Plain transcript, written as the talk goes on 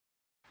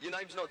Your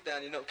name's not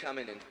down, you're not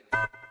coming in.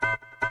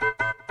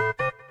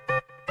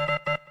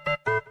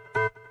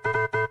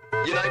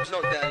 Your name's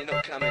not down, you're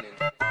not coming in.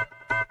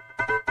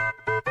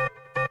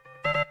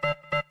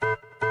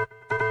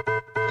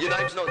 Your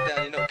name's not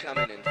down, you're not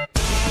coming in.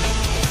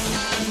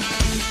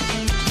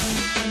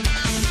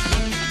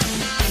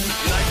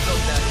 Your name's not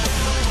down, you're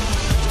not coming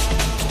in.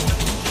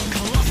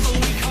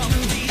 Colossally come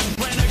these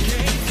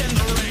renegades in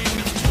the ring.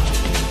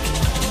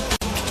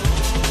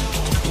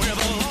 Where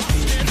the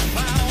lost get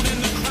found in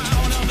the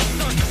crown of the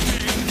circus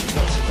king.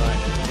 What's it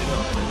like? You know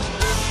what I mean?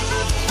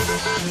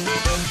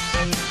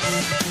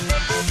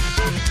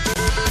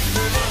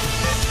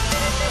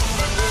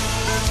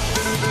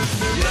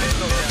 Your name's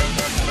not down, you're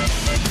not coming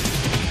in.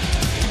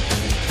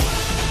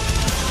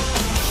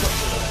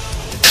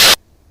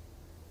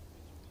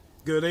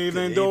 Good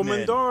evening, Good Dorman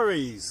evening.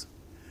 Dories.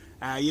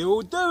 How you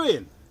all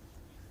doing?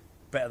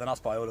 Better than us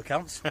by all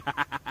accounts.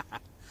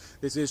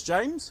 This is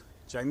James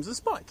the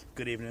Spike.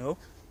 Good evening all.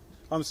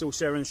 I'm still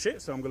sharing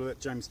shit, so I'm going to let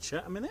James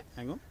chat a minute.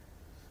 Hang on.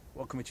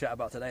 What can we chat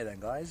about today then,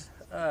 guys?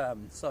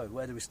 So,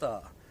 where do we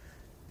start?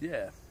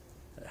 Yeah,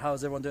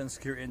 how's everyone doing in the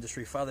security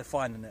industry? How are they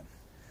finding it?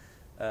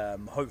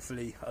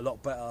 Hopefully a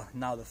lot better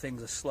now that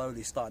things are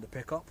slowly starting to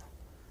pick up.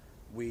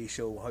 We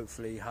shall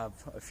hopefully have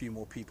a few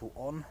more people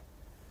on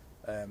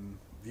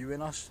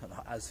viewing us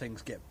as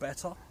things get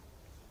better.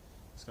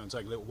 It's going to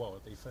take a little while,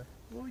 to be fair.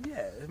 Well,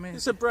 yeah, I mean,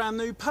 It's a brand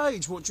new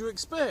page. What do you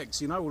expect?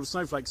 You know, all the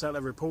snowflakes out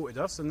there reported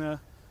us, and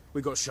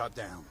we got shut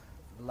down.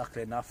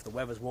 luckily enough, the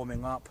weather's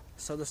warming up,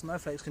 so the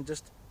snowflakes can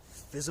just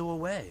fizzle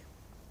away.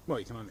 Well,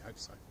 you can only hope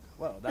so.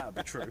 Well, that would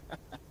be true.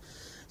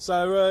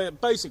 So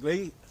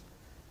basically,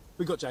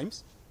 we got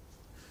James.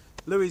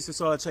 Louis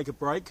decided to take a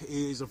break.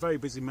 He is a very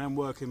busy man,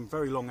 working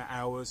very long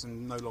hours,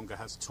 and no longer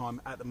has time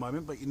at the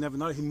moment. But you never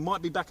know; he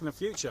might be back in the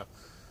future.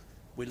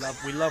 We love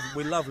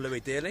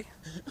Louis dearly,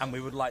 and we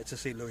would like to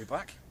see Louis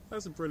back.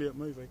 That's a brilliant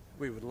movie.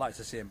 We would like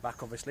to see him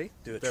back, obviously.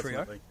 Do a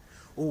Definitely.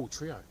 Oh,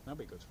 trio. That'd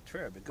be good.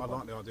 trio. Would be good. I like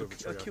one. the idea of a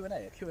trio.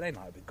 A Q&A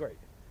night would be great.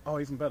 Oh,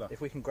 even better.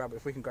 If we can grab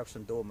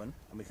some doormen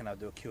and we can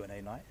do a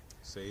Q&A night.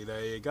 See,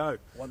 there you go.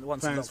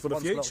 Once Plans for the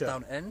future.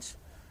 lockdown ends,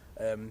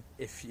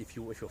 if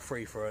you're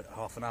free for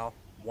half an hour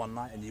one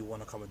night and you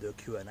want to come and do a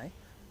Q&A,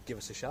 give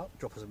us a shout,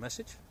 drop us a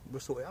message, we'll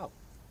sort it out.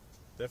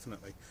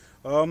 Definitely.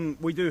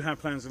 We do have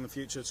plans in the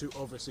future to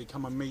obviously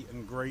come and meet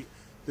and greet,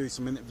 do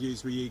some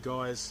interviews with you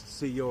guys,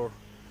 see your...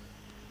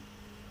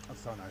 I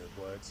don't know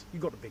the words. You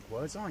got the big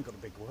words. I ain't got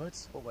the big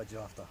words. What word you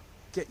after?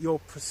 Get your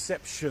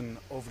perception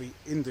of the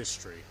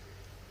industry.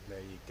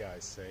 There you go,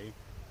 see.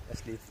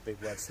 Let's leave the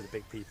big words to the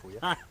big people,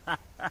 yeah?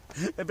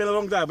 It's been a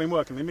long day. I've been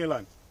working. Leave me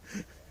alone.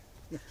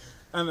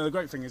 And the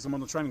great thing is I'm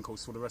on the training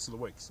course for the rest of the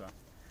week, so...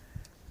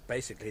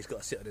 Basically, he's got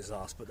to sit on his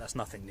ass, but that's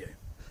nothing new.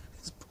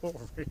 It's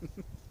boring.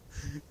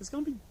 It's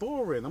going to be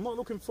boring. I'm not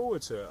looking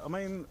forward to it. I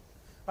mean,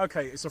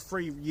 okay, it's a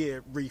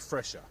 3-year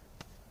refresher.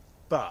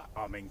 But,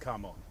 I mean,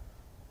 come on.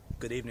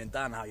 Good evening,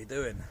 Dan. How you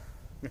doing?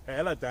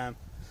 Hello, Dan.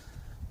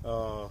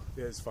 Oh,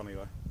 yeah, it's funny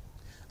though.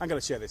 I'm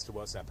going to share this to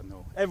WhatsApp and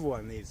all.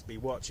 Everyone needs to be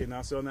watching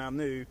us on our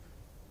new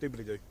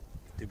doobly-doo.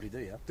 Doobly-doo,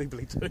 yeah?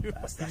 Doobly-doo.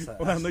 That's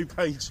on our new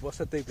page. What's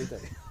a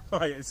doobly-doo?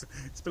 Right, it's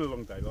been a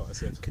long day, like I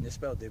said. Can you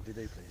spell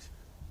doobly-doo, please?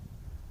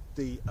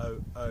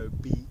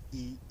 D-O-O-B-E-E-L-E.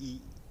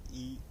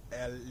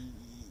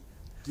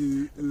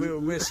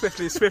 We're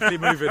swiftly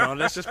moving on.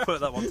 Let's just put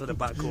that one to the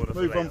back corner.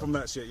 Move on from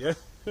that shit, yeah?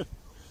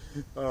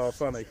 Oh,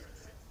 funny.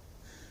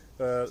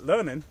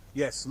 Learning?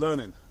 Yes,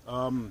 learning.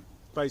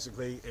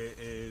 Basically, it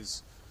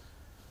is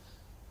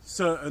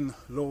certain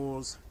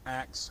laws,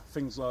 acts,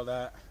 things like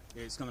that.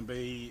 It's going to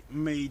be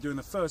me doing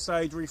a first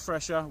aid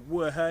refresher,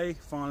 hey,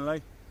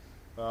 finally.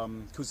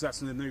 Because that's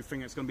the new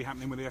thing that's going to be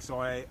happening with the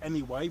SIA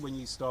anyway when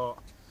you start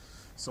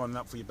signing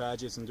up for your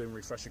badges and doing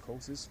refresher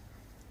courses.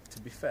 To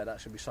be fair, that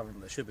should be something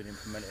that should have been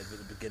implemented at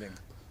the beginning.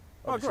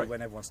 Oh, Obviously, great.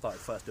 when everyone started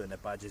first doing their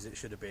badges, it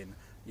should have been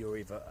you're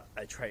either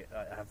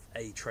have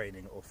a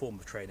training or form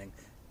of training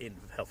in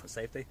health and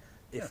safety.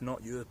 If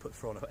not, you would put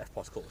through on an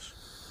FPOS course.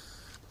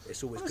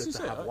 It's always good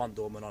to have one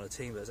doorman on a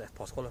team that's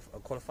FPOS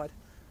qualified,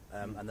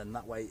 and then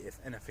that way, if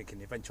anything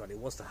can eventually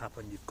was to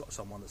happen, you've got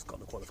someone that's got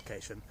the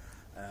qualification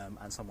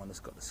and someone that's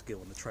got the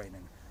skill and the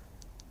training.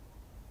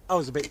 I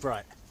was a bit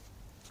bright.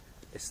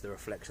 It's the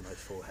reflection of his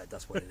forehead.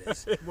 That's what it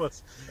is. It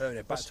was.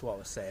 Back to what I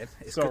was saying.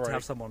 It's good to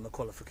have someone on the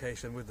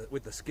qualification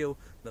with the skill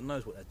that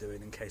knows what they're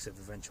doing in case of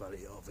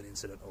eventuality of an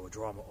incident or a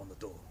drama on the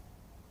door.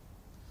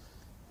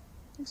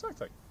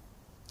 Exactly.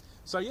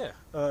 So yeah,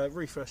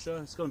 refresher.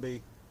 It's going to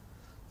be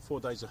 4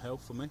 days of hell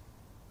for me.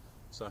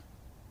 So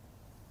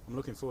I'm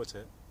looking forward to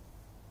it.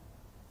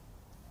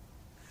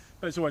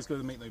 But it's always good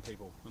to meet new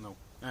people and all,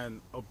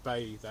 and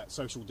obey that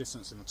social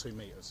distancing of 2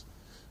 meters.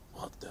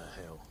 What the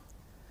hell?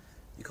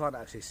 You can't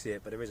actually see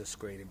it, but there is a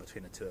screen in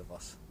between the two of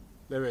us.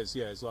 There is,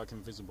 yeah. It's like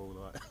invisible,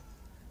 like.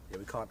 Yeah,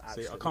 we can't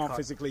actually. See, I can't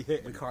physically hit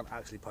him. We can't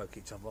actually poke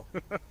each other.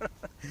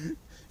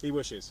 He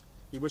wishes.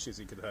 He wishes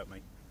he could hurt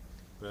me.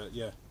 But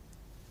yeah.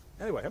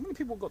 Anyway, how many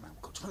people have got now?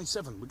 We've got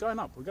 27. We're going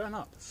up. We're going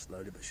up.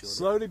 Slowly but surely.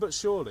 Slowly but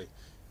surely.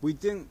 we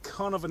didn't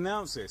kind of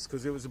announce this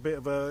because it was a bit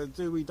of a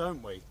do we,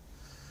 don't we?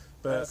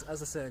 But As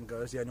the saying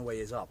goes, the only way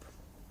is up.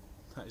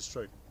 that is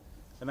true.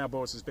 And our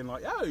boss has been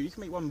like, oh, you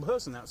can meet one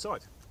person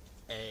outside.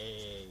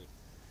 Hey.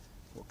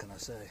 What can I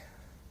say?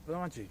 But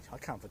mind you, I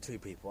count for 2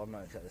 people. I'm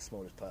not exactly the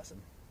smallest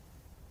person.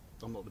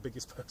 I'm not the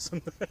biggest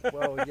person.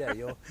 Well, yeah,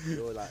 you're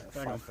like a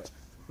Hang on. 5 foot.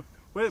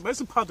 Where's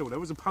the puddle? There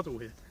was a puddle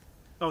here.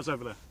 Oh, it's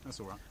over there. That's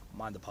all right.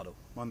 Mind the puddle.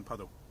 Mind the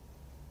puddle.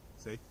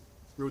 See?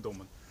 Real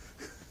Dorman.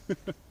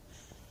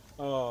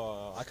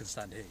 Oh, I can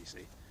stand here, you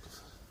see.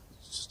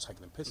 it's just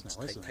taking a piss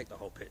now, isn't it? Take the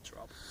whole picture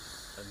up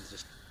and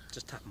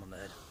just tap them on the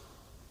head.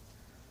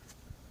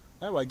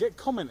 Anyway, get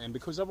commenting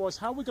because otherwise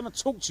how are we going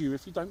to talk to you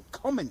if you don't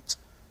comment?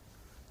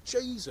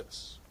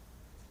 Jesus.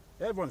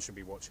 Everyone should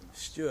be watching this.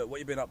 Stuart, what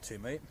you been up to,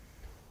 mate?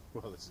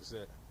 Well, this is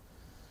it.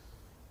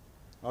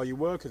 Are you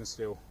working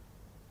still?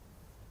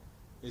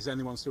 Is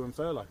anyone still in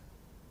furlough?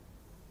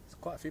 There's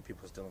quite a few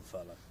people still on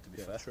furlough, to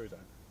be fair. true, though.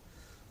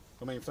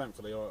 I mean,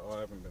 thankfully, I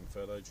haven't been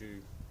furloughed.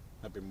 You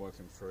have been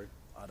working through.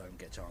 I don't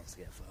get a chance to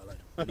get furloughed.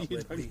 You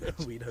Not-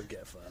 don't we don't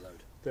get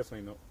furloughed.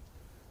 Definitely not.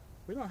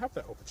 We don't have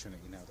that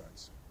opportunity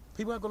nowadays.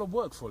 People have got to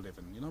work for a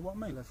living, you know what I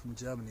mean? Hello from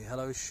Germany.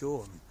 Hello,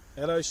 Sean.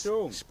 Hello,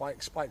 Sean.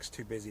 Spike's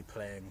too busy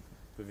playing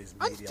with his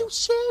I'm media. still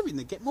sharing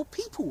to get more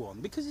people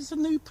on because it's a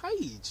new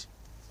page.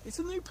 It's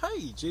a new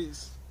page.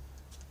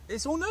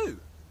 It's all new.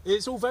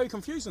 It's all very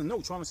confusing. No,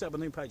 trying to set up a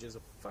new page is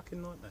a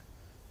fucking nightmare.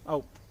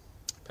 Oh,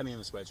 penny in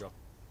the swear jar.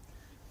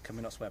 Can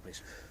we not swear,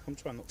 please? I'm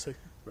trying not to.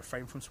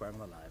 Refrain from swearing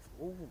on the live.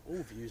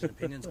 All views and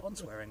opinions on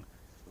swearing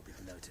will be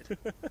noted.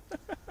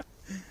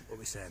 What are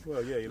we saying?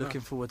 Well, yeah, you know.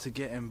 Looking forward to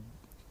getting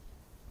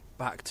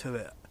back to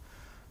it.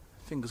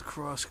 Fingers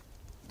crossed.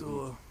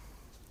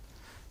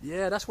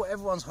 Yeah, that's what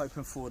everyone's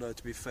hoping for, though,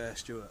 to be fair,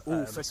 Stuart.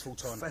 Ooh, festival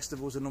time.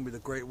 Festivals are normally the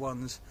great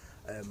ones.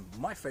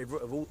 My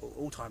favourite of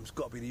all time has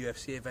got to be the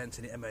UFC events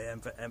and the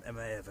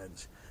MMA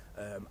events,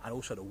 and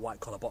also the white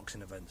collar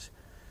boxing events.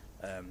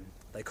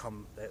 They're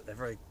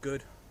very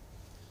good.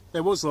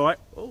 There was light,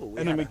 Oh,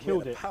 and then we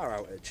killed it. Power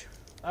outage.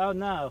 Oh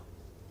no,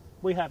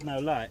 we have no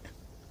light.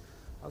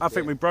 I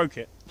think dear. we broke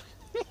it.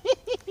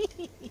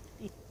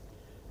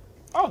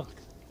 Oh,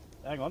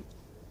 hang on.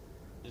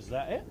 Is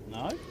that it?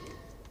 No.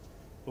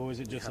 Or is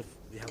it just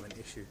We have an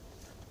issue.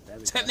 There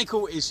we a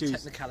technical issues?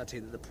 technicality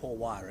that the poor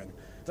wiring.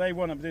 Day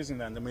one at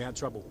Disneyland, and we had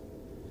trouble,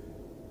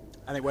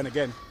 and it went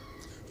again.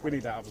 We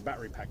need that other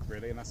battery pack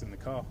really, and that's in the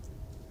car.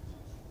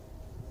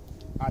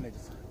 I need.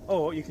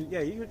 Oh, you can. Yeah,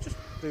 you could just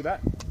do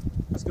that.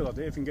 That's a good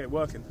idea if you can get it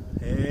working.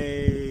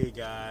 Hey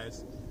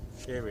guys,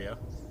 here we are.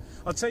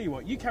 I'll tell you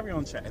what. You carry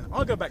on chatting.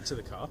 I'll go back to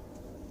the car,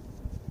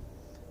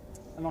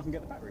 and I can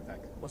get the battery pack.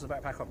 What's the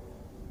backpack on?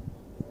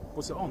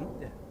 What's it on?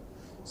 Yeah.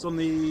 It's on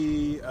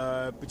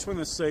the between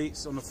the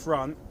seats, on the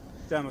front,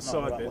 down the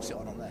side bit. What's it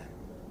on there?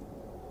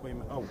 What do you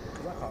mean? Oh,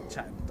 Because I can't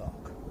chat in the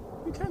dark.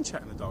 you can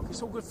chat in the dark.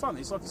 It's all good fun.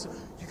 It's like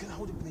you can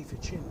hold it beneath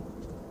your chin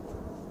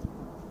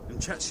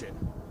and chat shit.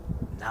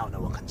 Now no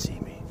one can see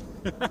me.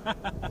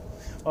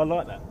 I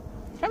like that.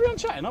 Carry on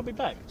chatting. I'll be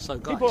back. So,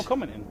 guys, people are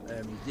commenting.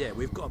 Yeah,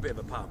 we've got a bit of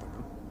a power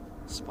problem.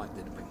 Spike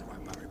didn't bring the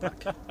right battery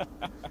pack.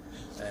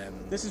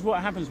 This is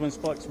what happens when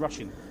Spike's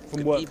rushing from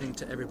Good work. evening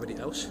to everybody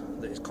else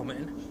that is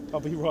commenting. I'll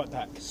be right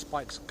back.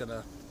 Spike's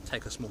gonna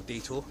take a small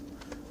detour.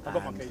 I've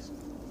got my and keys.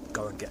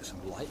 Go and get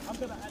some light. I'm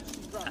gonna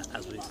actually run.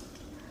 As we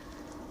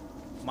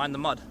mind the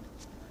mud.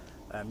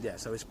 Yeah,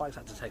 so Spike's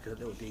had to take a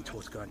little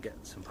detour to go and get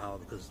some power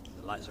because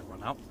the lights have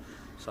run out.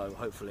 So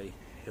hopefully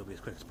he'll be as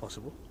quick as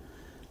possible.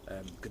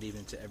 Good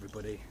evening to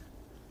everybody.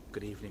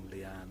 Good evening,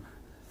 Leanne.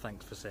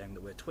 Thanks for saying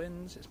that we're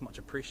twins. It's much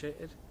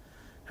appreciated.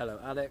 Hello,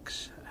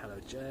 Alex. Hello,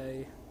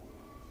 Jay.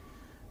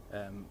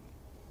 And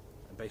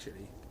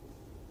basically,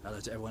 hello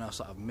to everyone else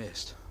that I've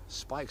missed.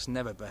 Spike's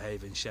never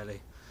behaving,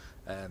 Shelley.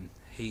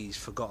 He's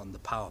forgotten the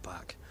power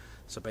pack.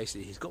 So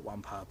basically, he's got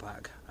one power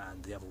pack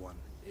and the other one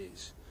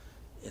is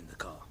in the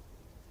car.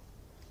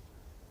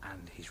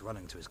 And he's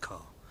running to his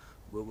car.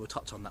 We'll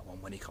touch on that one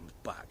when he comes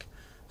back.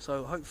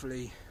 So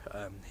hopefully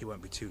he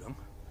won't be too long.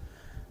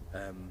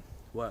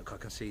 Work, I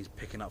can see, is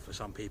picking up for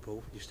some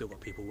people. You've still got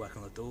people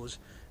working on the doors.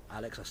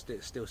 Alex, I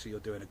still see you're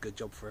doing a good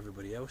job for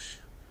everybody else.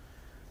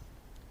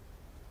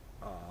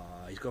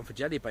 He's gone for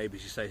jelly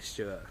babies, you say,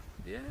 Stuart.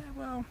 Yeah,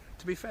 well,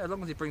 to be fair, as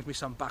long as he brings me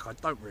some back, I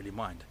don't really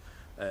mind.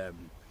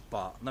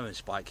 But knowing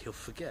Spike, he'll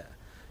forget.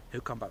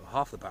 He'll come back with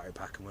half the battery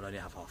pack and we'll only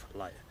have half a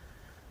light.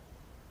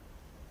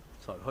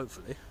 So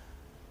hopefully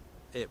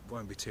it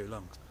won't be too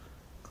long.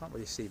 Can't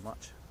really see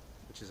much,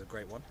 which is a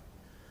great one.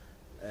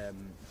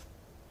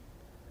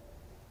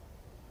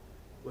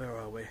 Where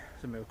are we?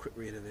 Let me have a quick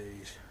read of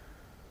these.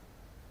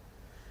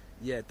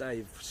 Yeah,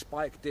 Dave,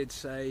 Spike did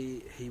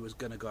say he was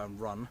going to go and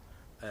run.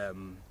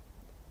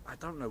 I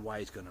don't know why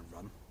he's going to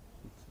run.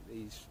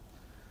 He's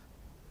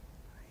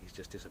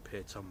just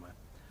disappeared somewhere.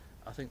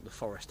 I think the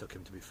forest took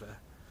him, to be fair.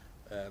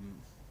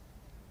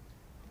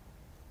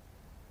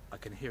 I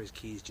can hear his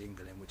keys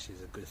jingling, which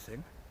is a good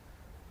thing.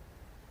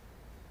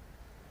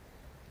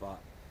 But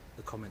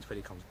the comments when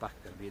he comes back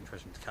are going to be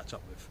interesting to catch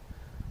up with.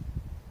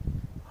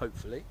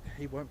 Hopefully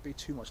he won't be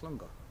too much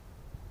longer.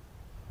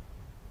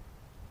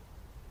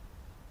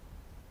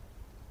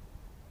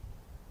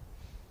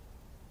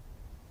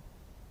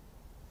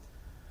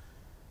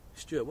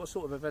 Stuart, what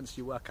sort of events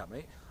do you work at,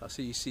 mate? I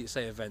see you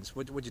say events.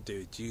 What do you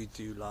do? Do you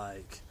do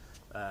like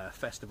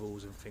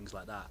festivals and things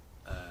like that,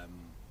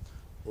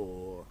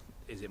 or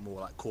is it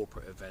more like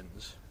corporate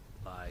events,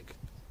 like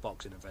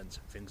boxing events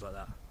and things like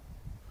that?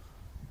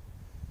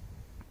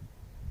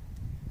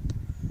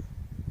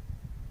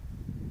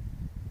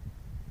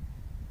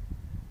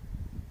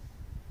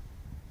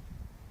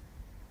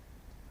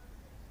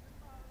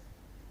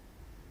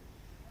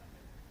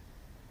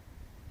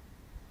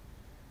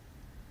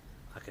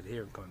 I could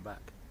hear him coming back.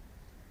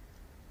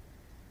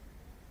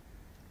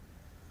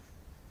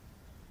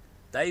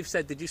 Dave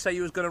said, did you say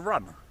you was going to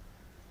run?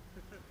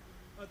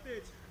 I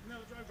did. No,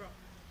 it's over.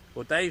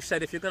 Well, Dave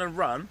said if you're going to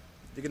run,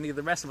 you're going to give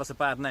the rest of us a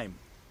bad name.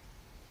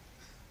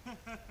 I am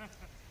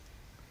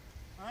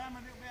a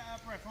little bit out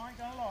of breath, I ain't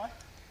gonna lie.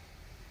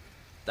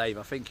 Dave,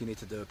 I think you need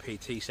to do a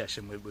PT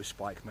session with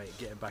Spike, mate.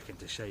 Get him back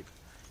into shape.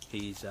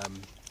 He's,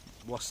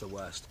 what's the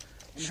worst?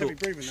 I'm heavy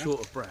breathing now.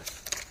 Short of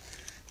breath.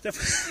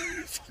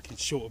 Definitely fucking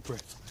short of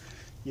breath.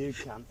 You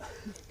can't.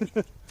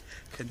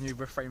 Can you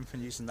refrain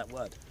from using that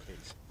word,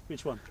 please?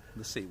 Which one?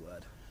 The C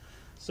word.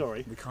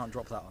 Sorry. We can't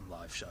drop that on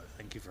live show.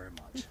 Thank you very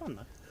much. It's fun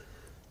though.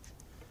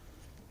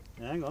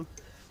 Yeah, hang on.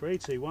 3,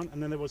 2, 1,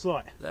 and then there was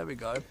light. There we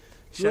go.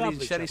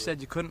 Lovely Shelley chat,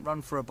 said you couldn't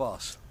run for a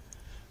boss.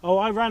 Oh,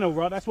 I ran all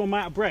right. That's why I'm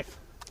out of breath.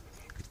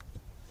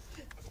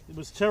 It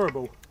was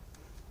terrible.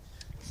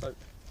 So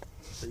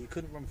you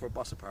couldn't run for a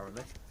boss,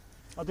 apparently.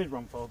 I did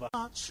run for that.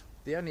 Much.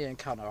 The only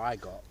encounter I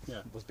got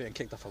Yeah. was being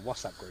kicked off a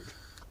WhatsApp group.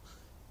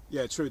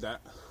 Yeah, true that.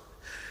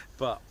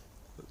 But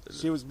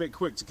She was a bit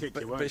quick to kick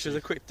you, weren't she was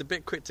a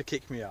bit quick to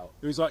kick me out.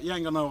 It was like, you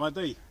ain't got no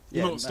ID.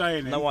 You're not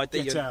staying in. No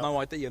ID. Get out. No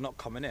ID. You're not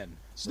coming in.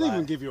 She didn't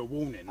even give you a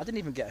warning. I didn't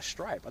even get a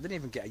stripe. I didn't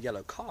even get a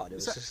yellow card. It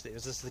was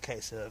just the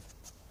case of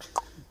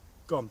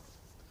Gone.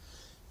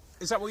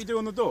 Is that what you do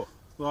on the door?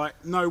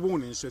 Like, no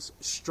warnings, just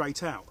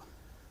straight out?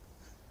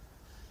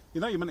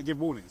 You know you're meant to give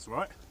warnings,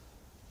 right?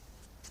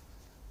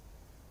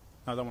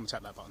 No, I don't want to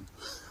tap that button.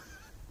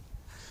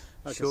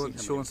 Okay,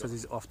 Sean says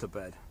he's off to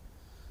bed.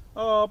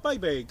 Oh,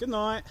 baby, good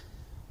night.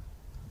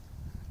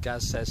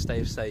 Gaz says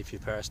stay safe, you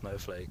pair of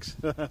snowflakes.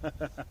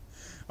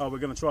 Oh, we're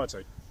going to try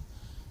to.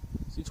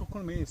 Is he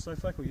talking to me a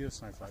snowflake or you a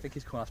snowflake? I think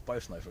he's calling us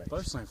both snowflakes.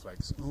 Both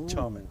snowflakes. Ooh.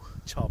 Charming.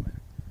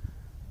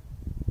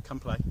 Come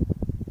play.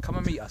 Come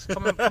and meet us.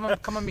 Come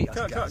and meet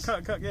us, Gaz.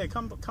 Yeah,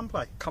 come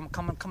play. Come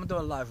and do a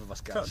live with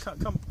us, Gaz.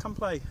 Come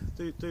play.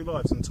 Do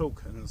lives and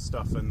talk and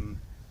stuff, and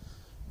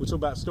we'll talk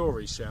about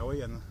stories, shall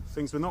we? And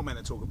things we're not meant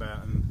to talk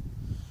about, and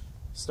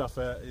stuff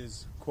that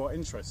is quite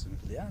interesting.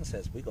 Leanne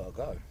says we gotta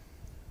go.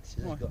 She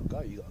says Why? you gotta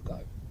go. You gotta go.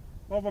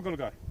 Why have I got to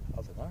go? I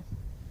don't know.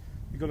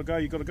 You got to go.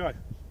 You got to go.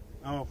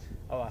 Oh,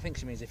 Oh, I think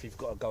she means if you've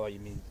got to go, you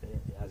mean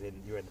as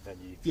in you're in the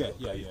venue.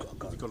 yeah. You've got to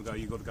go. You got to go.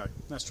 You got to go.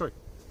 That's true.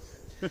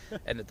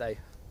 End of the day,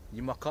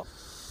 you muck up,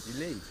 you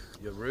leave.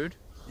 You're rude,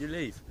 you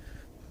leave.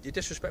 You're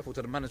disrespectful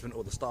to the management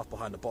or the staff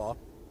behind the bar,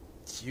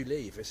 you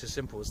leave. It's as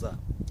simple as that.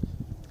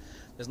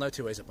 There's no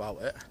two ways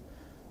about it.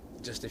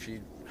 Just if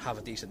you have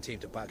a decent team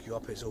to back you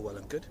up, it's all well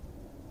and good.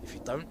 If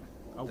you don't,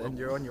 then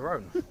you're on your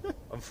own.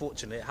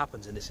 Unfortunately, it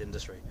happens in this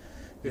industry.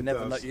 You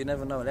never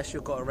know unless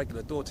you've got a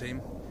regular door team.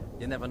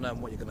 You never know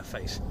what you're going to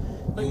face.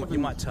 You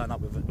might turn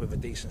up with a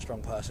decent,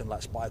 strong person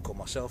like Spike or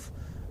myself,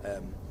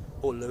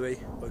 or Louis,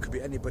 or it could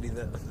be anybody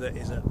that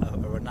is a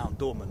renowned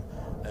doorman.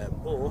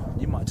 Or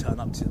you might turn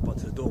up to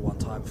the door one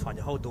time, find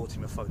your whole door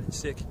team are phoning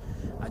sick,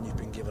 and you've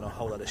been given a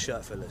whole lot of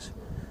shirt fillers.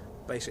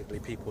 Basically,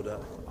 people that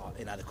are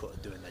inadequate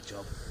at doing their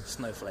job.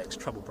 Snowflakes,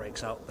 trouble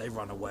breaks out, they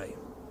run away.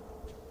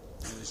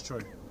 It's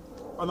true.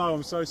 I know.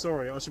 I'm so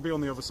sorry. I should be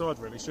on the other side,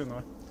 really, shouldn't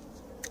I?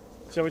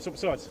 Shall we swap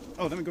sides?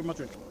 Oh, let me grab my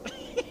drink.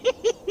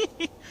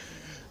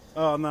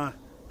 Oh no.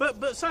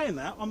 But saying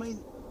that, I mean,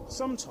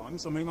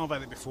 sometimes, I've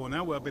had it before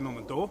now where I've been on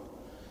the door,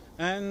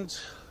 and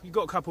you've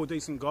got a couple of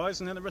decent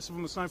guys, and then the rest of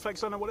them are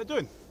snowflakes, don't know what they're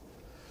doing.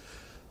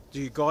 Do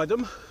you guide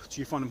them?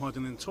 Do you find them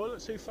hiding in the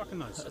toilets? Who fucking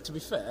knows? To be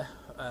fair,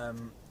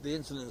 the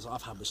incidents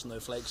I've had with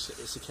snowflakes,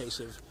 it's a case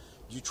of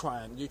you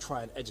try and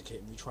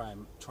educate them, you try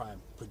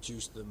and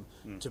produce them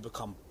to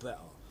become better.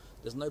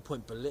 There's no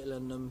point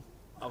belittling them,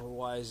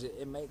 otherwise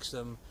it makes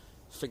them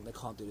think they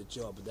can't do the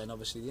job. But then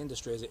obviously the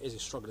industry as it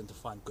is struggling to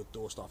find good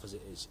door staff as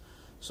it is.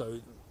 So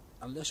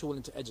unless you're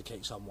willing to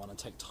educate someone and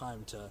take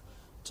time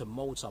to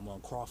mould someone,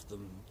 craft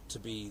them to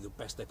be the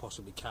best they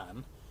possibly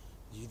can,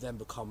 you then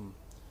become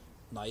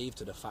naive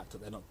to the fact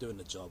that they're not doing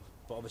the job.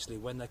 But obviously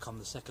when they come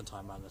the second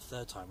time round, the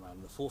third time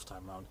round, the fourth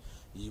time round,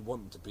 you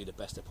want them to be the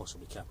best they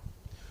possibly can.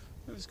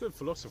 It's good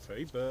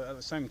philosophy, but at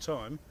the same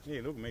time,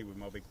 yeah, look at me with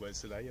my big words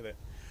today, isn't it?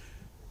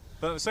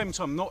 But at the same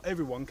time, not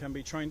everyone can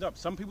be trained up.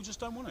 Some people just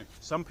don't want to.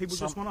 Some people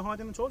just want to hide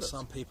in the toilets.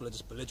 Some people are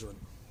just belligerent.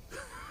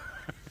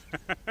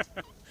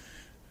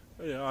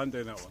 Yeah, I'm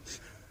doing that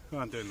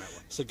one.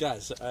 So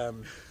guys,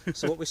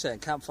 so what we're saying,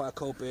 campfire,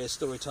 cold beer,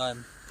 story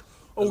time.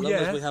 Oh, as long yeah.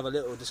 as we have a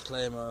little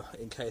disclaimer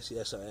in case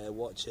the SOA are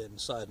watching.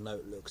 Side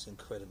note, looks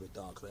incredibly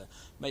dark there.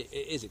 Mate,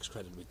 it is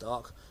incredibly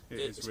dark.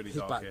 It's really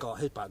dark,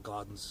 His back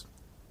garden's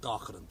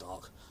darker than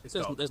dark. It's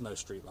dark. There's no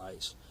street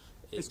lights.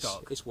 It's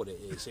dark. It's what it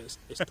is.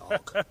 It's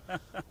dark.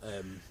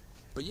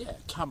 But yeah,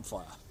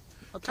 campfire.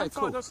 Okay,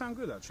 Campfire cool. does sound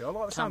good, actually. I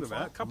like the sound of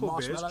Campfire, that. Couple of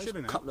beers, marshmallows,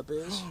 chilling out. couple of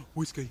beers,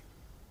 Whiskey.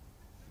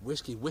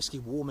 whiskey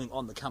warming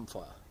on the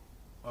campfire.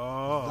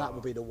 Oh, That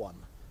would be the one.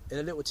 In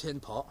a little tin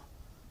pot,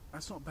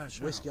 that's not a bad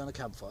shout. whiskey on a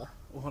campfire.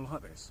 Oh, I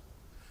like this.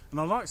 And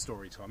I like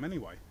story time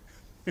anyway.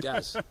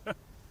 Gaz,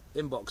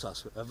 inbox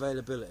us.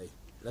 Availability.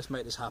 Let's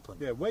make this happen.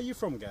 Yeah, where are you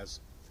from, Gaz?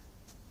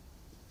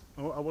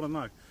 I want to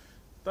know.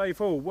 Dave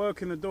Hall,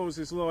 working the doors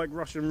is like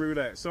Russian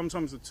roulette.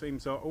 Sometimes the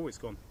teams are... Oh, it's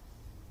gone.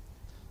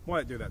 Why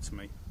it do that to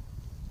me?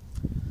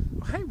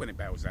 I hate when it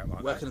bails out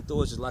like Working the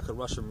doors is like a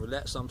Russian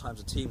roulette.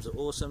 Sometimes the teams are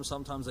awesome.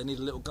 Sometimes they need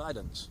a little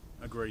guidance.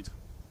 that. Agreed.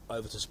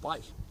 Over to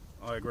Spike.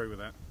 I agree with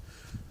that.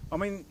 I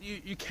mean,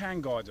 you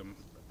can guide them.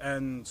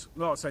 And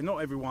like I say, not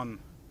everyone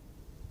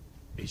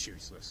is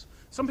useless.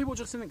 Some people are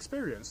just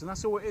inexperienced, and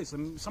that's all it is.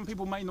 And some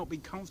people may not be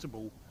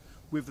comfortable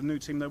with the new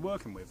team they're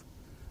working with.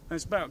 And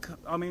it's about,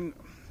 I mean,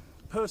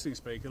 personally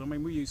speaking, I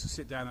mean, we used to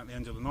sit down at the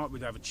end of the night,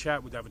 we'd have a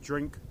chat, we'd have a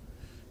drink,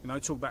 you know,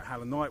 talk about how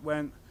the night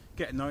went,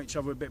 get to know each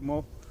other a bit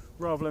more,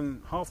 rather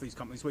than half these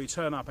companies where you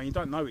turn up and you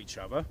don't know each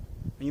other,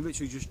 and you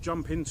literally just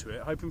jump into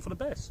it hoping for the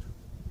best.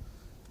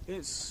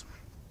 It's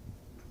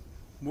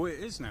what it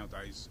is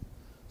nowadays.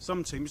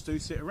 Some teams do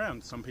sit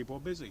around, some people are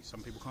busy,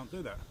 some people can't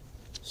do that.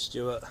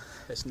 Stuart,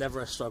 it's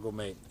never a struggle,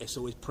 mate. It's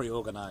always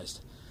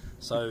pre-organised.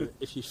 So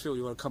if you feel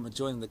you want to come and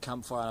join the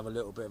campfire and have a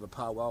little bit of a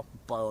powwow,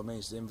 by all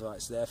means, the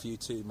invite's there for you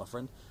too, my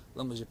friend. As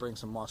long as you bring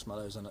some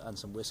marshmallows and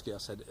some whiskey, I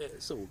said,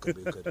 it's all going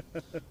to be good.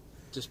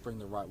 Just bring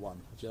the right one.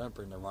 If you don't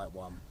bring the right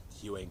one,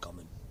 you ain't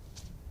coming.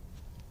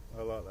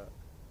 I like that.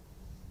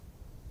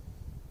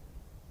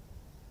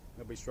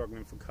 They'll be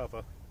struggling for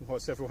cover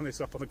whilst everyone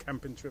is up on a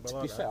camping trip. To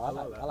I be like fair, that. I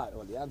that. like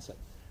what Leanne said.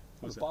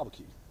 What's it?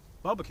 Barbecue.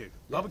 Barbecue. Yeah.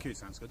 Barbecue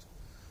sounds good.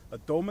 A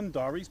Dorman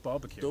Diaries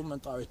barbecue. Dorman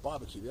Diaries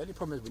barbecue. The only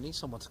problem is we need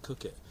someone to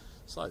cook it.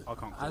 So, I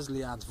can't as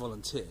Leanne's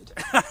volunteered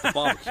the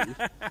barbecue,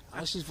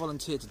 as she's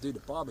volunteered to do the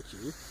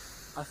barbecue,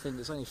 I think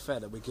it's only fair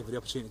that we give her the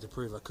opportunity to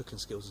prove her cooking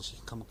skills and she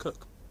can come and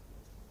cook.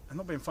 And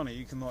not being funny,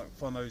 you can like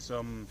find those.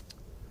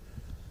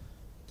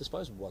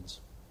 Disposable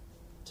ones.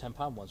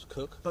 £10 ones,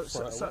 cook. But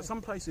throw it away.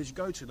 some places you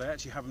go to, they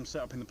actually have them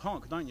set up in the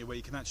park, don't you? Where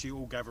you can actually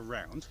all gather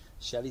round.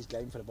 Shelley's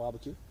game for the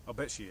barbecue. I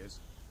bet she is.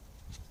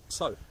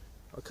 So,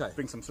 okay.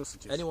 Bring some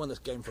sausages. Anyone that's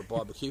game for a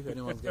barbecue,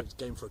 anyone that's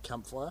game for a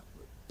campfire,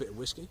 bit of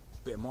whiskey,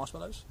 bit of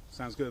marshmallows,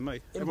 Sounds good to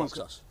me. Inbox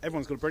us.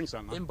 Everyone's got to bring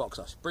something. inbox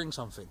us, bring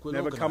something. We'll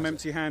Never come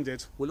organise it.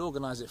 empty-handed. We'll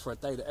organise it for a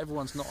day that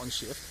everyone's not on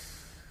shift.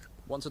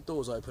 Once the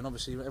doors open,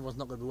 obviously everyone's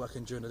not going to be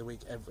working during the week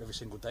every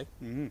single day.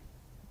 Mm-hmm.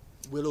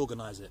 We'll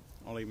organise it.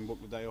 I'll even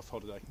book the day off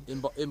holiday.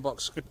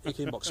 Inbox, you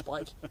can inbox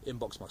Spike,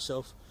 inbox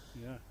myself,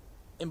 Yeah.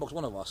 inbox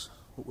one of us.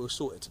 We'll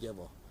sort it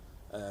together.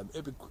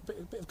 It'll be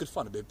a bit of good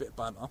fun. It'll be a bit of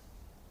banter.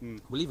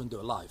 We'll even do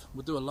a live.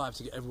 We'll do a live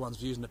to get everyone's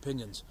views and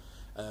opinions.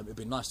 It'd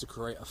be nice to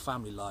create a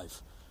family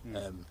live,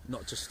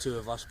 not just the two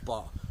of us,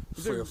 but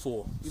three or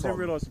four. You do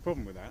realise the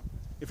problem with that?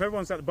 If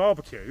everyone's at the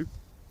barbecue,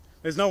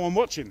 there's no one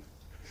watching.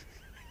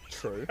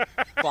 True.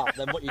 But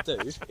then what you do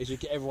is you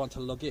get everyone to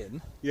log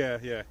in Yeah.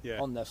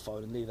 on their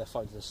phone and leave their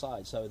phone to the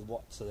side, so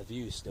the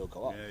views still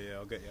go up. Yeah,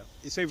 I'll get you.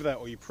 It's either that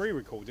or you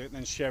pre-record it and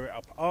then share it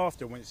up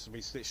after when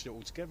we stitched it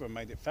all together and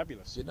made it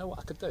fabulous. You know what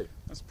I could do?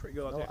 That's a pretty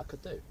good You know idea. what I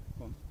could do?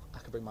 Go on. I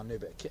could bring my new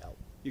bit of kit out.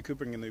 You could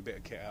bring a new bit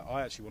of kit out.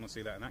 I actually want to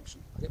see that in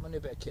action. I get my new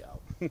bit of kit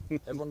out.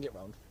 Everyone get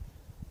round,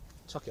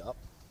 chuck it up,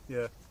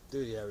 Yeah,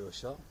 do the aerial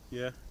shot,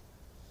 yeah,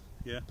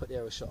 put the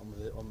aerial shot on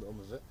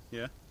with it.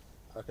 yeah.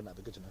 I reckon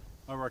that'd be good, you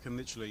know. I reckon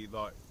literally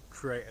like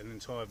create an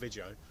entire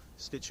video,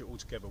 stitch it all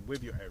together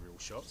with your aerial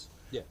shots.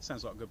 Yeah.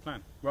 Sounds like a good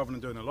plan. Rather than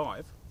doing a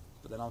live,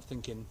 But then I'm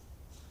thinking,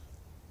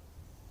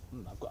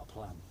 I've got a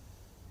plan.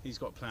 he's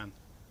got a plan.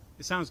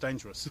 It sounds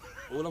dangerous.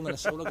 All I've got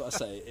to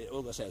say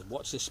is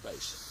watch this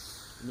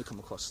space. Let me come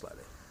across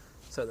slightly.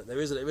 So that there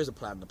is a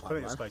plan in the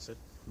Plenty pipeline. of space.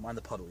 Mind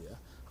the puddle, yeah.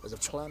 There's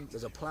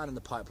a plan in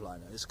the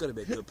pipeline, and it's going to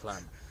be a good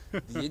plan.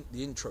 The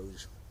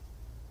intro's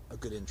a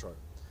good intro.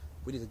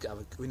 We need to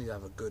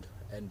have a good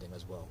ending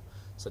as well.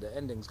 So the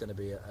ending's going to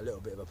be a little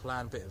bit of a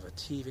plan, bit of a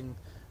teething,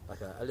 like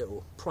a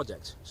little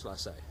project, shall I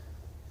say?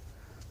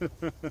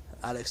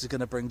 Alex is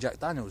going to bring Jack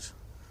Daniels.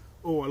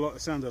 Oh, I like the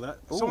sound of that.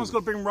 Ooh, Someone's got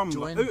to bring rum.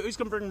 join- Who's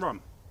going to bring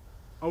rum?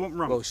 I want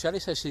rum. Well, Shelley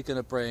says she's going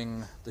to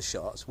bring the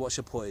shots. What's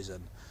your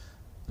poison?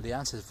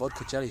 Leanne says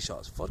vodka jelly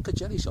shots. Vodka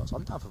jelly shots.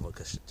 I'm down for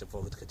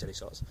vodka jelly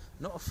shots.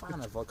 Not a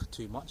fan of vodka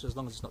too much. As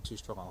long as it's not too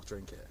strong, I'll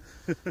drink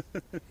it.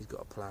 He's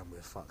got a plan.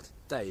 We're fucked.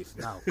 Dave,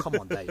 now, come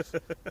on, Dave.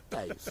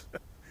 Dave,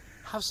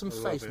 have some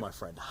love faith, it. my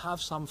friend. Have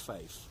some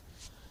faith.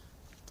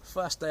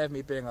 First day of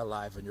me being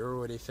alive, and you're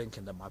already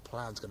thinking that my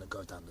plan's going to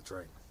go down the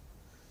drain.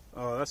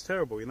 Oh, that's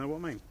terrible. You know what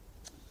I mean?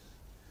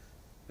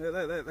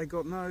 They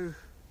got no...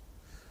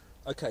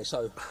 Okay,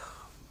 so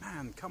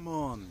Man, come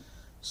on.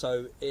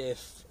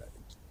 if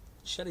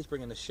Shelley's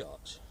bringing the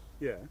shots,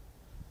 Yeah.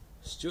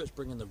 Stuart's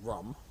bringing the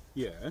rum.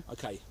 Yeah.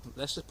 Okay,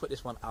 let's just put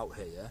this one out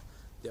here, yeah?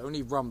 The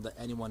only rum that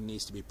anyone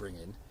needs to be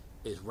bringing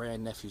is Ray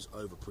and Nephew's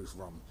Overproof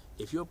rum.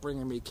 If you're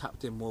bringing me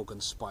Captain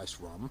Morgan Spice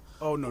rum,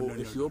 Oh, no, or no,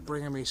 if no, you're no.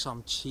 bringing me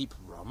some cheap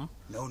rum,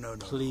 No.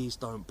 please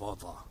don't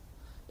bother.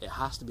 It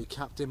has to be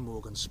Captain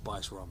Morgan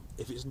Spice rum.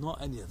 If it's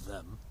not any of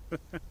them,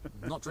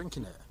 I'm not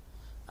drinking it,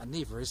 and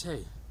neither is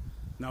he.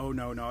 No.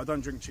 I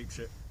don't drink cheap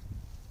shit.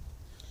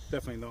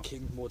 Definitely not.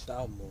 Kingsmore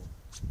Downmore.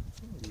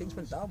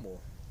 Kingsman Downmore.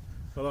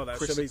 I like that.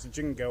 Chris- Shelly's a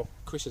gin girl.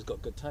 Chris has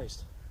got good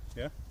taste.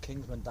 Yeah.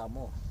 Kingsman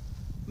Downmore.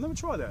 I've never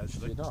tried that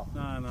actually. You not?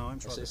 No, I haven't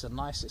tried It's it. a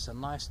nice. It's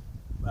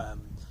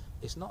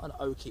not an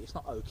oaky. It's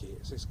not oaky.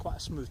 It's quite a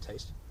smooth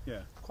taste.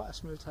 Yeah. Quite a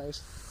smooth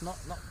taste.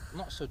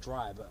 Not so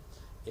dry, but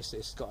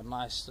it's got a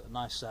nice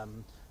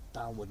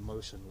downward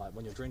motion. Like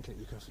when you're drinking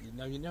it, you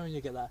know when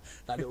you get that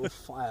little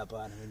fire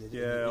burning in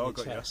Yeah, your I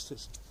got you. chest.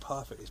 It's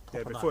perfect. It's proper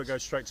Yeah, before nice. it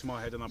goes straight to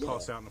my head and I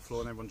pass Yeah. out on the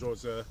floor and everyone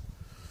draws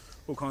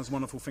all kinds of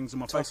wonderful things on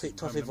my face.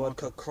 Toffee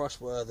vodka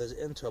Crossworthers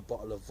into a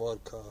bottle of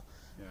vodka,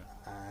 Yeah.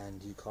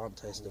 and you can't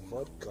taste the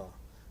vodka.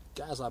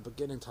 Guys are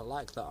beginning to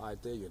like that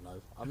idea, you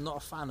know. I'm not a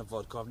fan of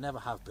vodka, I've never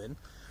have been,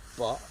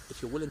 but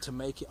if you're willing to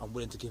make it, I'm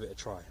willing to give it a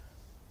try.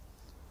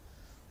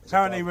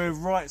 Apparently we're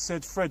right,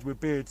 said Fred with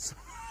beards.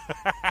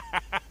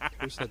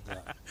 Who said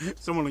that?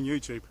 Someone on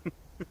YouTube.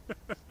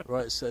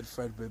 Right, said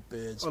Fred with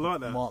beards. I like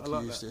that, Mark I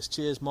like used that. this.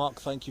 Cheers, Mark.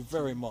 Thank you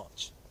very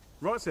much.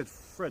 Right said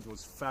Fred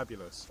was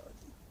fabulous.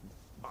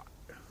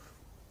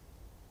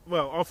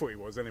 Well, I thought he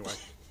was anyway.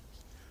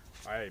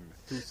 I'm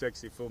too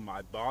sexy for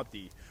my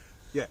body.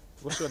 Yeah.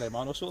 What's your name,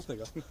 Arnold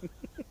Schwarzenegger?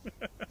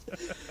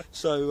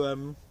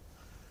 So,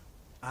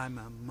 I'm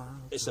a model.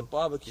 it's a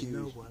barbecue, You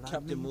know what I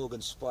Captain mean?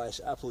 Morgan Spice,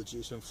 apple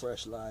juice and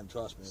fresh lime,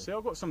 trust me. See,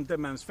 I've got some dead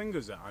man's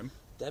fingers at home.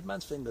 Dead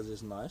Man's Fingers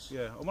is nice.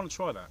 Yeah, I want to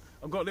try that.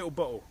 I've got a little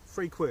bottle,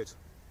 £3,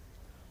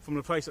 from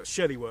the place that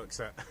Shelley works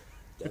at,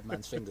 Dead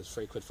Man's Fingers,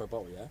 £3 for a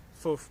bottle, yeah?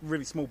 for a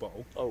really small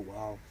bottle, Oh,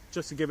 wow.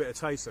 just to give it a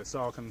taster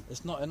so I can...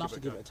 It's not enough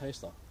Give to it give a it a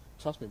taster.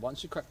 Trust me,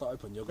 once you crack that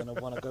open, you're going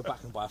to want to go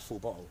back and buy a full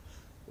bottle.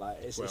 Like,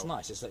 it's Well-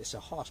 nice. It's a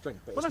harsh drink,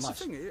 but Well, it's that's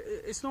nice. the thing.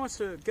 It's nice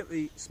to get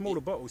the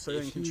smaller bottles so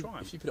then you can try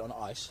 'em. If you put it on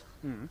ice,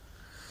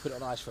 put it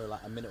on ice for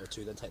like a minute or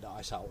two, then take the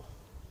ice out,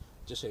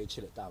 just so you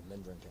chill it down,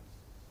 then drink it.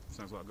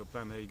 Sounds like a good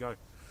plan. There you go.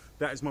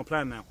 That is my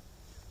plan now.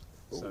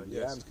 So, Ooh,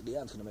 yes.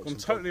 Leanne's going to make I'm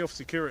some totally off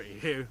security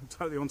here. I'm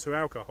totally onto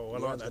alcohol. I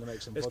Leanne's like that. gonna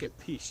make some Let's vodka. get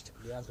pished.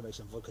 Leanne's going to make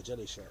some vodka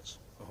jelly shots.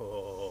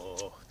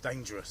 Oh,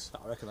 dangerous.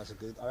 I reckon that's a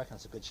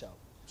good shout.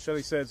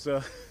 Shelley says,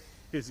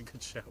 here's a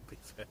good shout, be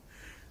fair.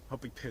 I'll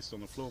be pissed on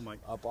the floor, mate.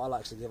 But I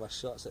like to give us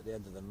shots at the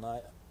end of the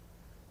night,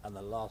 and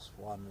the last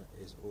one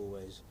is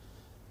always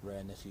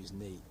Ray Nephew's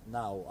neat.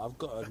 Now, I've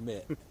got to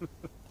admit,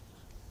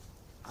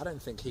 I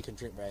don't think he can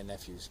drink Ray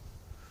Nephew's.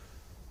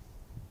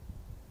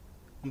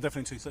 I'm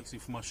definitely too sexy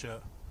for my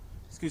shirt.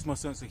 Excuse my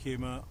sense of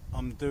humour.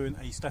 I'm doing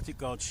a static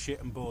guard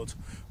shit and bored.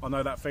 I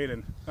know that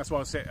feeling. That's why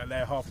I sit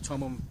there half the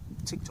time on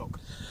TikTok.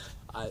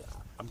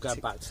 I'm going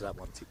back to that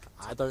one.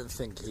 I don't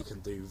think he can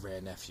do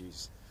Rare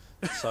Nephews.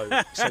 So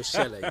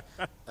Shelley,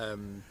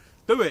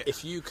 Do it.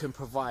 if you can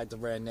provide the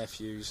Rare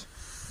Nephews,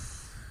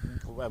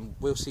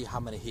 we'll see how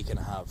many he can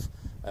have.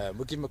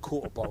 We'll give him a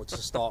quarter bottle to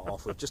start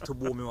off with, just to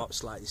warm him up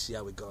slightly, see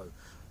how we go.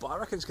 But I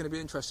reckon it's going to be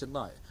an interesting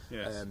night.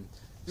 Yes.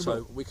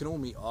 So we can all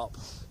meet up.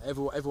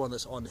 Everyone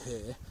that's on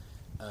here,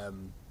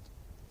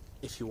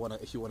 if you want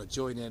to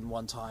join in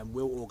one time,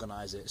 we'll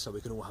organise it so we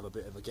can all have a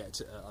bit of a get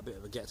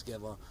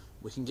together.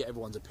 We can get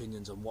everyone's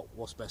opinions on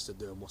what's best to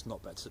do and what's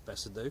not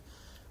best to do,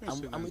 We'll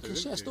sit down and we and can do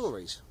share interviews.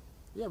 stories.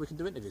 Yeah, we can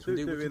do interviews. Do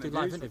we can do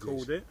live interviews.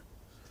 record it.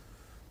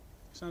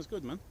 Sounds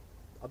good, man.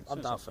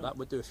 I'm down for that.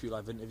 We'll do a few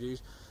live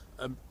interviews.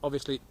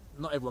 Obviously,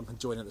 not everyone can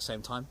join at the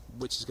same time,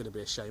 which is going to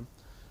be a shame.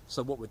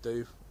 So what we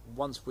do,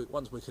 once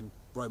we can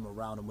roam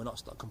around and we're not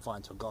stuck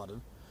confined to a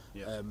garden,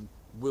 Yeah.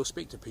 we'll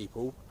speak to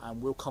people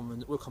and we'll come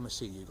and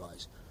see you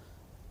guys.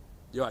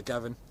 You're right,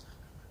 Gavin.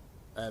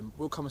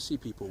 We'll come and see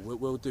people.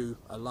 We'll do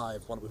a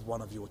live one with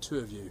one of you or two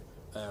of you,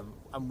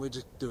 and we'll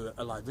just do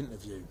a live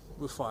interview.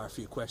 We'll fire a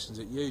few questions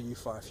at you. You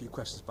fire a few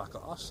questions back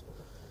at us,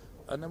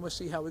 and then we'll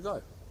see how we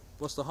go.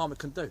 What's the harm it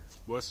can do?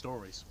 Worst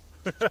stories.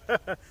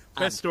 And-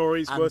 Best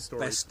stories, and worst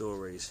stories. Best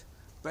stories.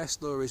 Best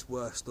stories,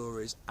 worst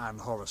stories, and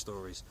horror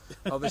stories.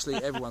 Obviously,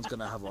 everyone's going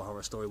to have a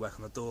horror story work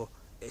on the door.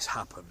 It's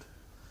happened.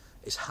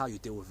 It's how you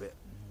deal with it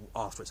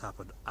after it's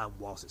happened and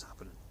whilst it's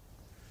happening.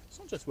 It's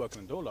not just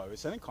working the door, though.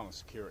 It's any kind of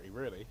security,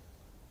 really.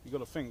 You've got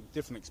to think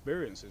different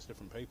experiences,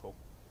 different people.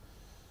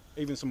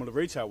 Even some of the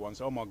retail ones.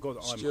 Oh my God,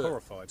 I'm Stuart.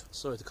 horrified.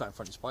 Sorry to cut in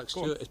front of you, Spike.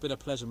 Go on. Stuart, it's been a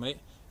pleasure, mate.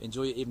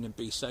 Enjoy your evening.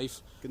 Be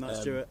safe. Good night,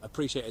 Stuart.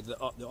 Appreciated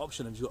the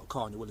option of you've got a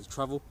car and you're willing to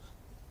travel.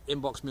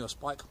 Inbox me or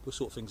Spike. We'll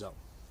sort things out.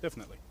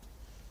 Definitely.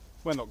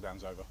 When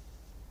lockdown's over.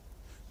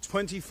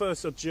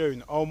 21st of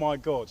June. Oh my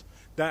God.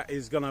 That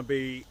is going to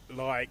be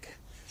like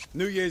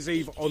New Year's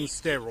Eve on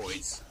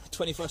steroids.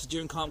 21st of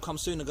June can't come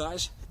sooner,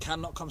 guys.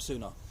 Cannot come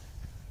sooner.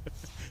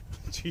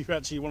 Do you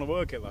actually want to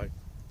work it, though?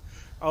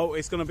 Oh,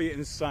 it's going to be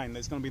insane.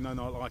 There's going to be no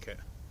night like it.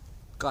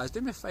 Guys,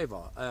 do me a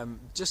favour.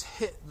 Just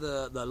hit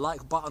the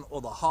like button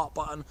or the heart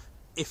button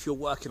if you're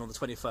working on the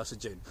 21st of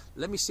June.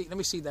 Let me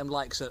see them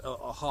likes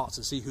or hearts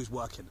and see who's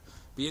working.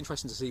 Be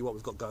interesting to see what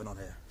we've got going on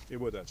here. It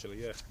would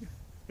actually, yeah.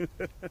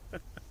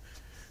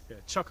 Yeah,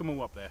 chuck them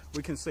all up there.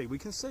 We can see.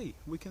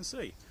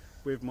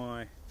 With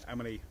my, how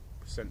many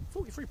percent?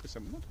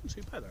 43%. Not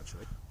too bad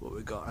actually. What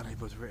we got,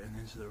 unable's written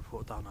into the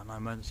report down on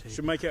emergency.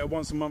 Should make it a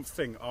once a month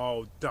thing.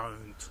 Oh,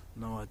 don't.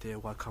 No idea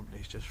why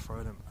companies just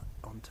throw them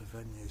onto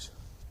venues.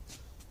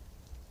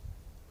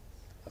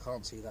 I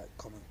can't see that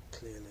comment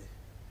clearly.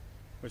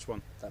 Which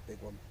one? That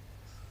big one.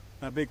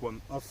 That big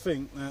one. I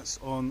think that's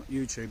on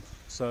YouTube.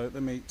 So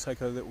let me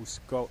take a little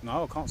scroll.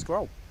 No, I can't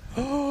scroll.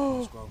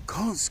 Oh,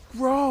 can't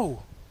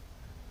scroll.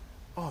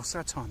 Oh,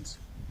 sad times.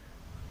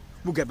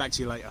 We'll get back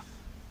to you later.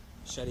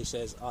 Shelly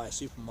says,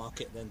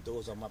 supermarket, then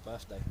doors on my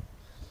birthday.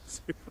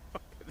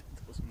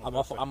 I'm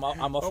off on my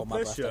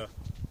birthday.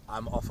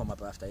 I'm off on my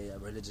birthday, yeah,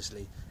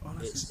 religiously. Oh,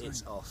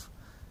 it's off.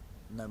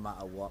 No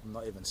matter what.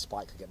 Not even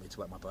Spike could get me to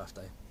work my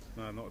birthday.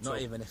 No, not at Not all.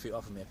 even if you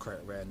offer me a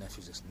credit rare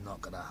nephews, it's not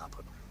going to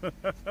happen.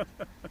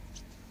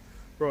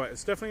 Right,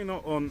 it's definitely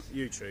not on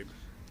YouTube.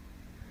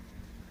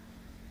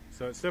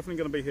 So it's definitely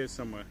going to be here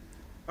somewhere.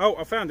 Oh,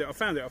 I found it.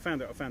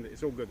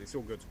 It's all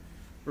good.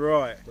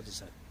 Right. What did you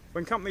say?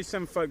 When companies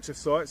send folk to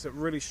sites that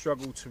really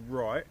struggle to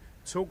write,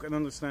 talk and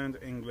understand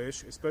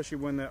English, especially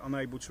when they're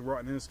unable to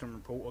write an incident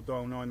report or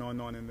dial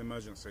 999 in an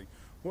emergency,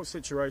 what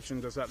situation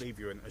does that leave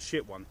you in? A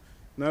shit one.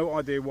 No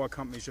idea why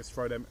companies just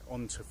throw them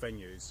onto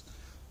venues.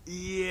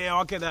 Yeah,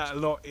 I get that a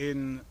lot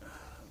in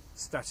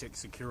static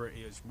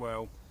security as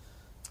well.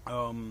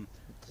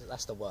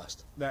 That's the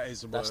worst. That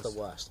is the worst. That's the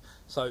worst.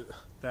 So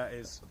That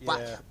is,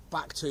 yeah.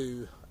 back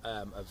to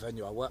a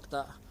venue I worked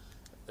at.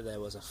 There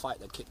was a fight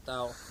that kicked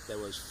out. There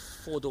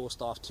was 4 door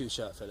staff, 2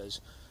 shirt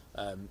fillers.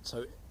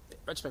 So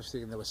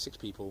retrospectively, there were 6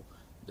 people.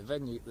 The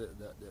venue,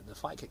 the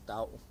fight kicked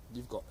out.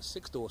 You've got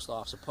 6 door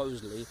staff,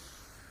 supposedly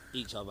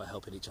each other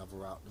helping each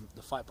other out.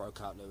 The fight broke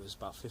out. There was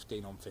about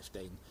 15 on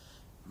 15.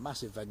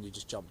 Massive venue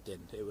just jumped in.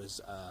 It was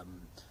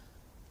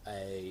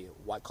a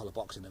white collar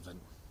boxing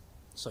event.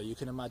 So you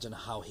can imagine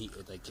how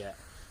heated they get.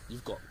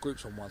 You've got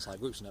groups on one side,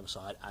 groups on the other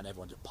side, and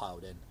everyone just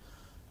piled in.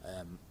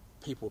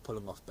 People were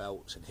pulling off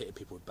belts and hitting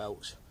people with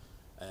belts.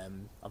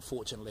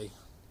 Unfortunately,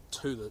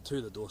 two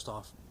of the door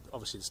staff,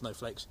 obviously the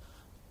snowflakes,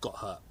 got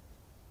hurt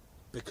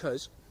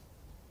because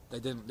they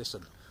didn't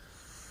listen.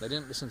 They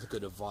didn't listen to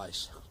good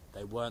advice.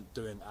 They weren't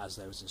doing as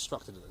they was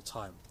instructed at the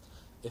time.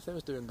 If they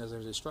was doing as they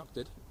was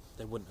instructed,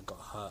 they wouldn't have got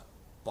hurt.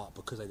 But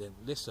because they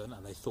didn't listen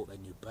and they thought they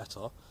knew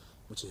better,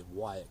 which is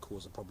why it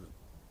caused a problem.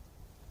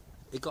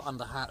 It got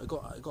underhand. It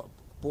got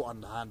brought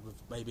underhand with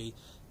maybe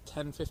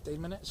 10-15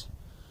 minutes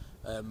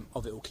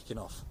of it all kicking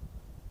off.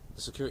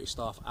 The security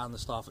staff and the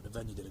staff at the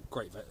venue did a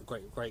great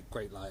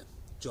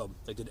job.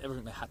 They did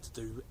everything they had to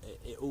do.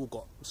 It all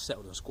got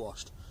settled and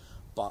squashed.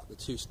 But the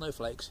 2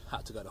 snowflakes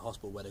had to go to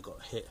hospital where they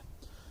got hit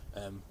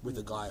with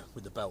the guy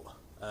with the belt,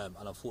 and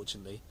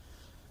unfortunately,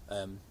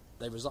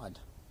 they resigned.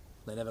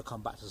 They never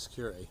come back to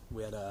security.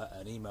 We had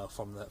an email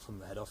from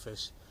the head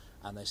office,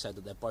 and they said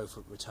that they both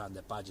returned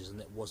their badges, and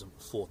it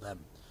wasn't for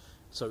them.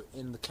 So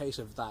in the case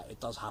of that, it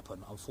does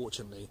happen.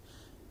 Unfortunately,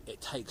 it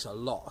takes a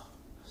lot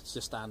to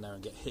stand there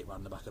and get hit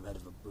around the back of the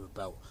head with a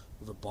belt,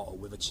 with a bottle,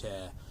 with a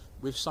chair,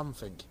 with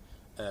something.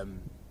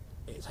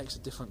 It takes a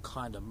different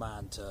kind of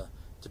man to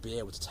be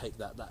able to take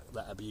that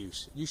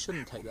abuse. You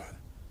shouldn't take that.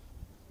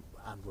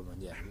 And women,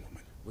 yeah.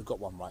 We've got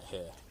one right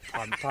here.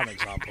 Prime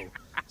example.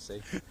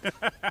 See?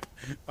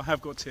 I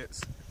have got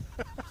tits.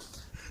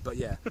 But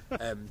yeah,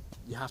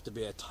 you have to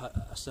be a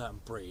certain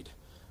breed,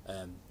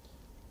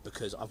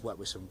 because I've worked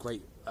with some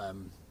great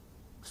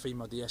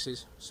female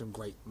DSs, some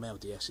great male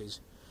DSs,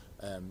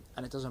 and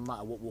it doesn't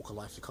matter what walk of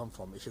life you come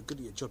from. If you're good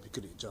at your job, you're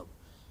good at your job.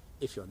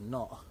 If you're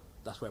not,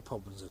 that's where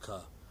problems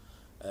occur.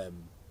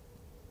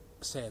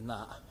 Saying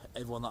that,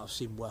 everyone that I've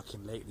seen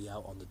working lately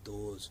out on the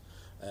doors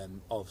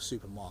of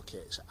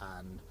supermarkets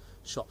and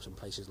shops and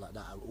places like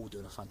that are all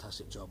doing a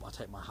fantastic job. I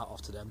take my hat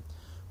off to them,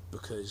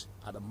 because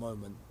at the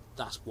moment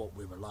that's what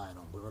we're relying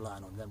on. We're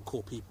relying on them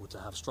core people to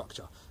have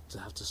structure, to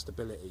have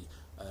stability,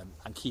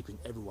 and keeping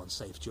everyone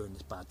safe during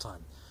this bad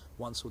time.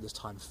 Once all this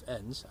time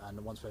ends and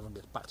once everyone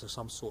gets back to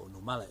some sort of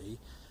normality,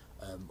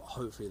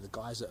 hopefully the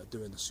guys that are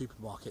doing the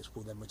supermarkets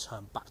will then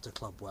return back to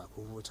club work,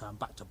 will return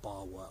back to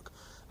bar work,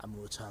 and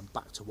will return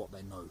back to what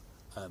they know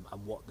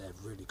and what they're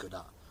really good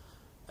at.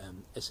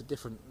 It's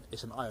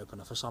an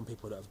eye-opener for some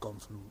people that have gone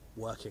from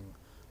working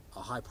a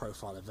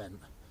high-profile event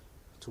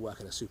to work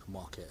in a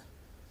supermarket.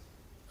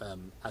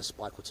 As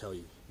Spike will tell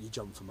you, you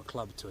jump from a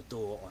club to a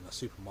door on a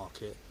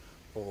supermarket,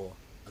 or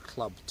a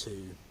club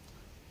to,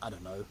 I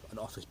don't know, an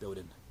office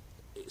building.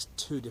 It's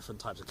 2 different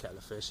types of kettle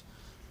of fish,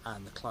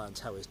 and the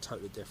clientele is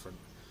totally different.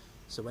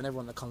 So when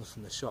everyone that comes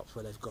from the shops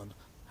where they've gone,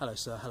 hello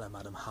sir, hello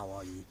madam, how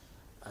are you?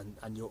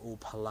 And you're all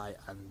polite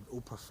and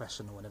all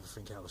professional and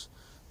everything else.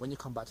 When you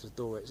come back to the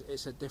door,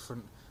 it's a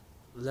different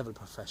level of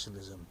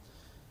professionalism,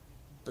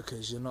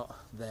 because you're not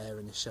there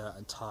in your shirt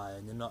and tie,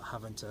 and you're not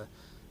having to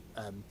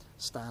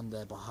stand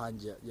there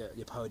behind your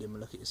podium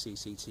and look at your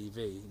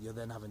CCTV. You're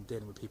then having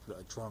dinner with people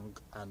that are drunk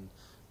and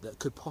that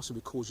could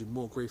possibly cause you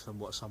more grief than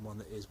what someone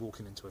that is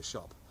walking into a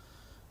shop.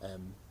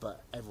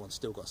 But everyone's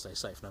still got to stay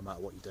safe no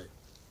matter what you do.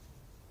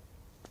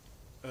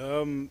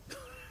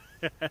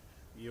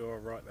 You're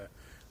right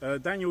there.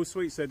 Daniel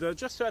Sweet said,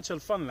 just to add to the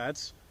fun,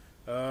 lads,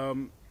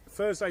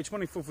 Thursday,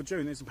 24th of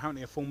June is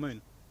apparently a full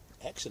moon.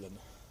 Excellent.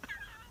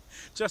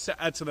 Just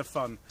to add to the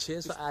fun.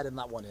 Cheers for adding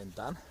that one in,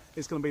 Dan.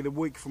 It's going to be the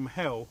week from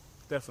hell,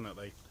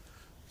 definitely.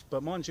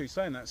 But mind you,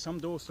 saying that, some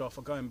door staff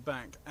are going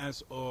back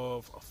as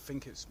of, I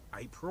think it's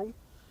April.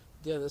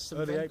 Yeah, there's some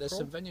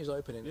venues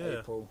open in Yeah.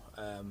 April.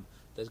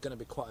 There's going to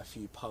be quite a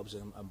few pubs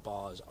and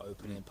bars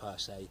opening per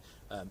se.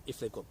 If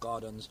they've got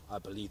gardens, I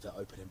believe they're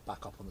opening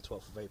back up on the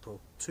 12th of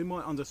April. To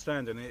my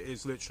understanding, it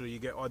is literally, you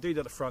get ID'd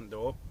at the front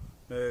door,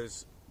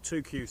 there's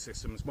 2 queue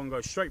systems, one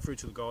goes straight through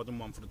to the garden,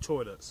 one for the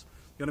toilets.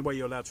 The only way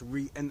you're allowed to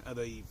re-enter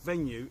the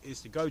venue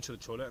is to go to the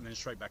toilet and then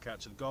straight back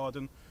out to the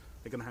garden.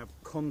 They're going to have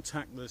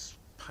contactless,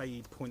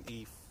 pay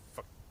pointy,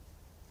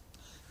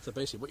 So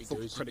basically what you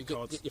do is you credit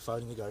cards. get your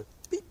phone and you go,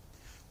 beep.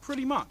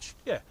 Pretty much,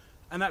 yeah.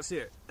 And that's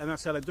it. And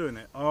that's how they're doing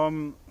it.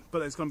 But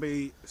there's going to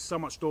be so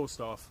much door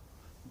staff.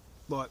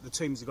 Like, the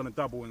teams are going to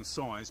double in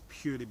size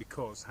purely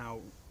because how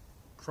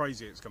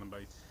crazy it's going to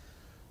be.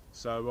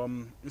 So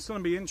it's going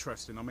to be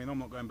interesting. I mean, I'm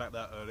not going back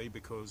that early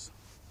because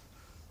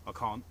I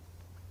can't.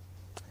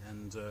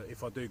 And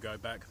if I do go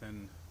back,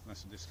 then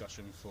that's a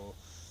discussion for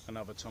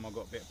another time. I've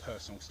got a bit of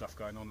personal stuff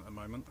going on at the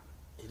moment.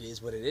 It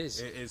is what it is.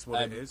 It is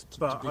what it is.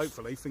 But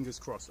hopefully, fingers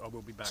crossed, I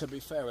will be back. To be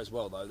fair as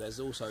well, though, there's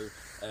also,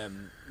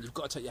 you've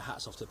got to take your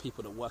hats off to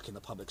people that work in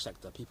the public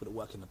sector, people that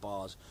work in the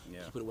bars,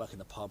 people that work in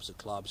the pubs, the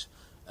clubs.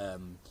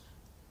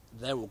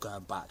 They're all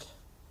going back.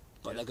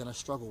 But they're going to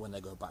struggle when they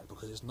go back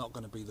because it's not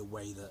going to be the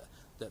way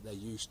that they're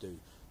used to. No.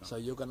 So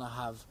you're going to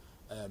have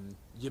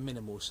your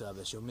minimal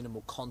service, your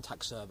minimal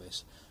contact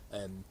service.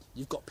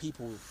 You've got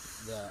people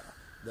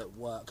that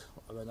work,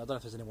 I mean, I don't know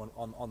if there's anyone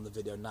on the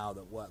video now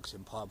that works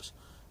in pubs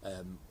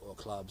or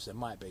clubs. There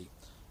might be,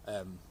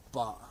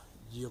 but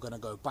you're going to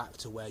go back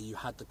to where you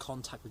had the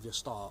contact with your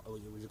staff or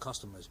with your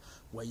customers,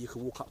 where you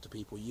can walk up to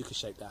people, you can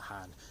shake their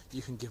hand,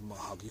 you can give them a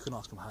hug, you can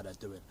ask them how they're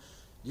doing.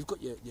 You've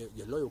got your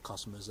loyal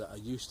customers that are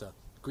used to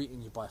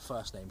greeting you by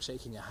first name,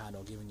 shaking your hand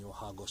or giving you a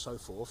hug or so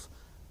forth,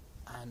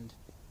 and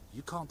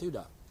you can't do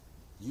that.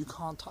 You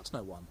can't touch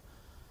no one.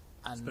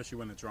 And especially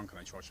when they're drunk and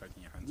they try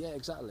shaking your hand. yeah,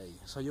 exactly.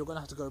 So you're going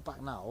to have to go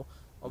back now.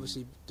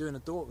 Obviously, going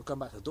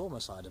back to the dormer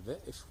side of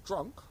it. If you're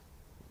drunk,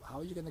 how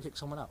are you going to kick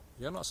someone out?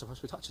 You're not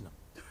supposed to be touching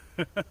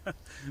them.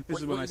 This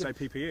is when they say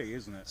PPE,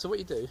 isn't it? So what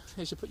you do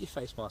is you put your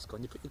face mask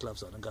on, you put your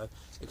gloves on, and go,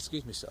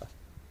 "Excuse me, sir,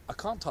 I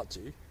can't touch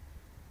you,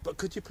 but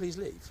could you please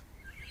leave?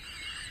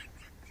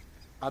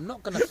 I'm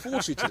not going to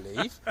force you to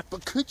leave,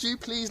 but could you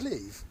please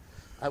leave?"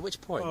 At which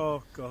point,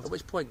 Oh God! at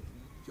which point,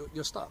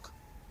 you're stuck.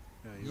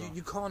 Yeah,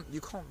 You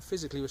can't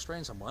physically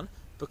restrain someone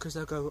because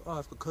they'll go, "Oh,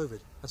 I've got COVID,"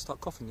 and start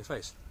coughing in your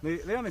face.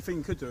 The only thing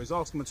you could do is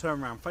ask them to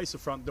turn around, face the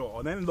front door,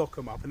 and then lock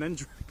them up, and then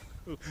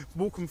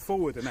walk them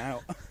forward and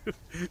out.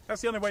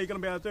 That's the only way you're going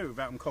to be able to do it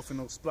without them coughing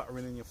or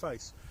spluttering in your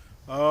face.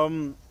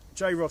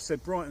 J. Ross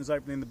said Brighton's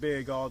opening the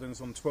beer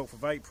gardens on 12th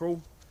of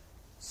April.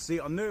 See,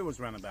 I knew it was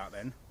around about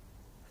then.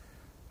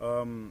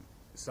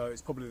 So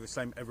it's probably the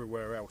same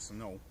everywhere else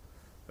and all.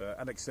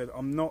 Alex said,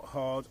 I'm not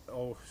hard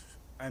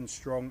and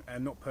strong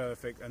and not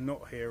perfect and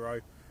not a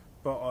hero,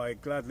 but I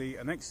gladly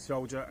an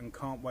ex-soldier and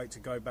can't wait to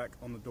go back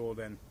on the door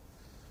then.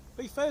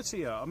 Be fair to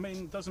you. I mean,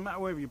 it doesn't matter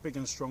whether you're big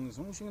and strong, as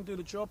long as you can do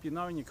the job, you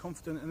know, and you're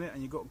confident in it,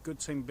 and you've got a good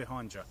team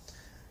behind you.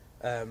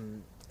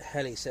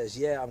 Helly says,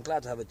 "Yeah, I'm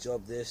glad to have a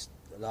job this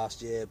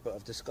last year, but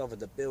I've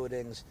discovered the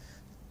buildings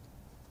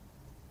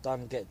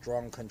don't get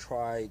drunk and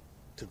try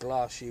to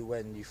glass you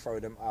when you throw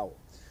them out.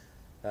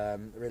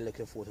 Really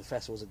looking forward to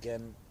festivals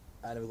again."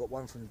 And we've got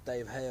one from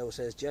Dave Hale,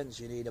 says, "Gents,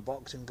 you need a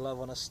boxing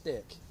glove on a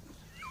stick."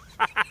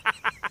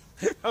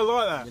 I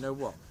like that. You know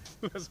what?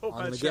 That's not I'm bad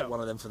going to shout. get one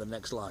of them for the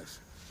next live.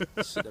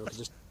 So that we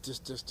can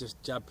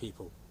just jab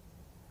people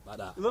like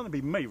that. It'll only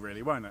be me,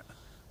 really, won't it?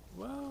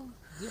 Well,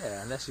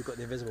 yeah, unless you've got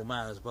the invisible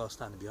man as well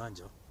standing behind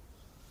you.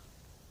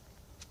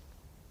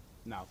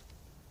 No,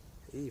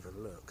 He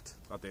even looked.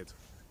 I did.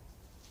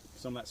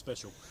 Some of that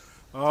special.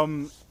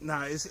 No,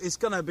 it's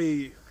going to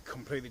be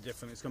completely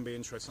different. It's going to be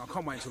interesting. I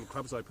can't wait until the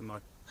club's open,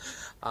 though.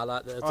 I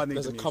like I need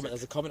there's the a music. comment.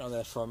 There's a comment on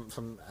there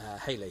from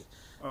Haley.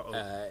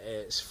 Uh-oh.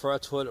 It's throw a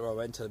toilet roll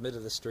into the middle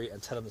of the street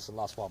and tell them it's the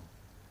last one.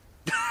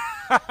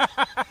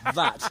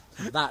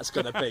 that's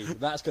gonna be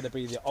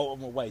the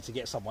ultimate way to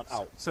get someone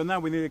out. So now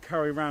we need to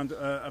carry around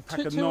a pack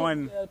of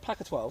 9. Pack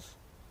of 12.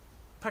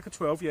 Pack of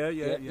 12, yeah.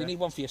 You need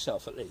one for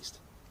yourself at least.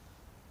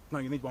 No,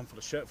 you need one for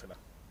the shirt filler.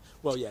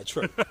 Well, yeah,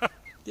 true.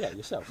 Yeah,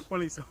 yourself.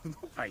 When he's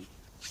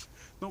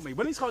not me.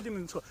 When he's hiding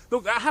in the toilet.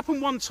 Look, that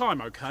happened one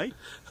time, okay?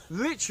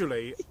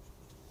 Literally,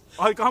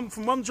 I come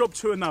from one job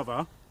to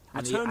another.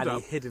 I turned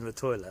up. he hid in the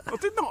toilet. I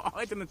did not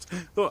hide in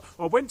the look,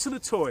 I went to the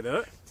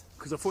toilet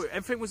because I thought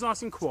everything was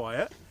nice and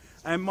quiet,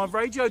 and my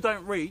radio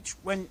don't reach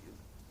when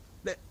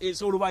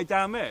it's all the way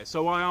down there,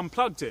 so I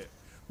unplugged it.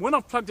 When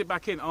I've plugged it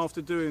back in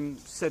after doing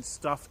said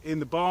stuff in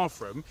the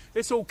bathroom,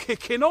 it's all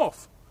kicking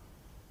off.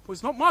 Well,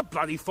 it's not my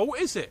bloody fault,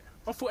 is it?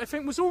 I thought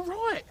everything was all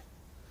right.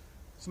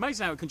 It's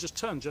amazing how it can just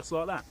turn just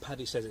like that.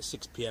 Paddy says at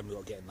 6 PM we've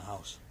got to get in the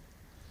house.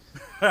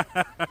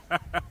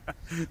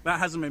 That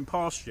hasn't been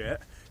passed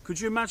yet. Could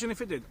you imagine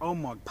if it did? Oh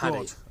my Paddy,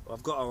 god.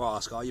 I've got to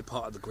ask, are you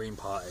part of the Green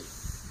Party?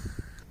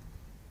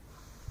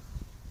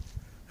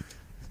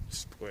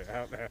 Just put it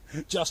out there.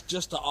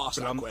 Just to ask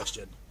that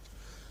question.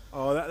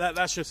 Oh,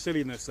 that's just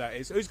silliness, that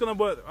is. Who's going to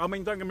work? I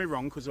mean, don't get me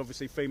wrong, because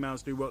obviously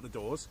females do work the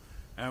doors.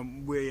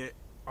 And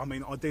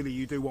ideally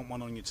you do want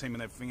one on your team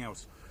and everything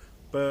else.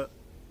 But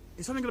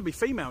it's only going to be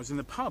females in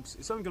the pubs.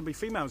 It's only going to be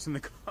females in the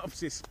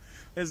clubs.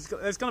 There's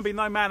going to be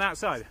no man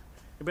outside.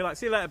 It'll be like,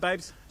 see you later,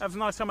 babes. Have a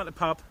nice time at the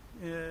pub.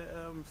 Yeah,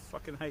 I'm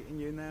fucking hating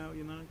you now,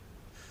 you know.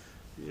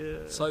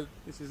 Yeah, so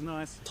this is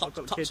nice.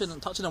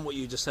 Touching on what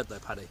you just said there,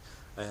 Paddy,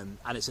 and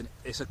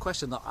it's a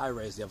question that I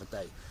raised the other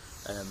day.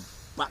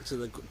 Back to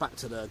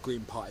the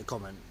Green Party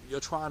comment. You're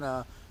trying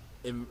to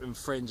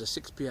infringe a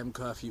 6 p.m.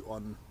 curfew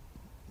on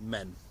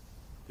men.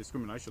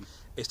 Discrimination.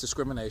 It's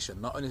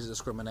discrimination. Not only is it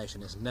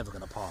discrimination, it's never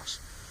going to pass.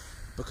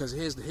 Because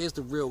here's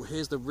the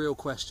real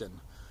question: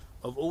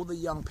 of all the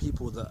young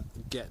people that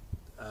get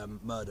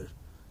murdered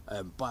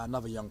by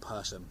another young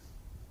person,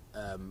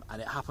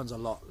 and it happens a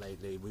lot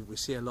lately. We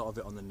see a lot of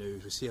it on the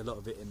news. We see a lot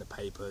of it in the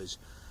papers.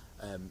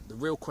 The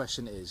real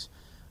question is,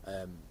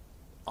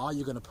 are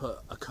you going to put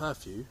a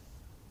curfew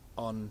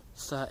on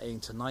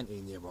 13 to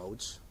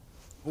 19-year-olds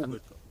and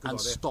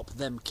stop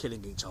them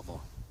killing each other?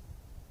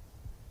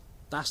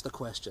 That's the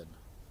question.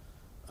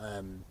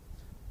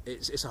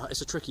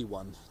 It's a tricky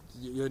one.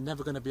 You're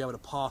never going to be able to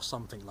pass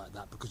something like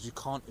that because you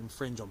can't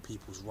infringe on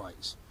people's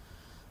rights.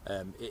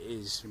 It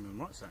is Human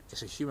Rights Act.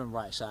 It's a Human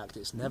Rights Act.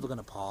 It's never going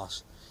to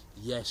pass.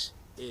 Yes,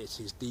 it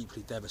is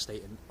deeply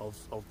devastating of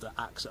the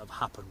acts that have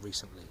happened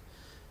recently.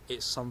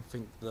 It's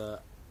something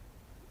that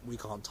we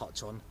can't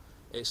touch on.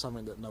 It's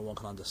something that no one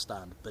can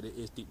understand, but it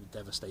is deeply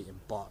devastating.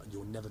 But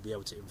you'll never be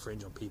able to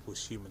infringe on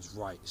people's human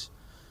rights,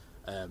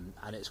 and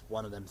it's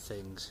one of them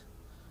things.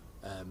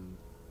 And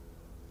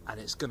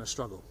it's going to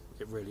struggle.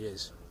 It really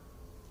is.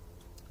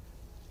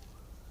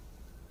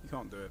 You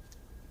can't do it.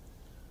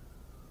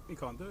 You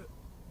can't do it.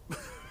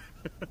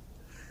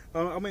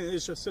 I mean,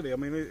 it's just silly. I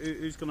mean,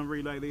 who's going to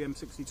relay the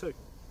M62?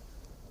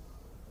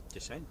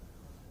 Just saying.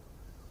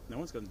 No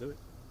one's going to do it.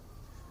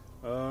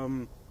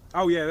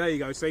 Oh yeah, there you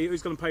go. See,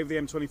 who's going to pave the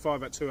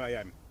M25 at 2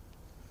 a.m?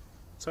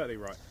 Totally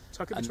right.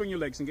 Tuck it between your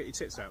legs and get your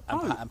tits out.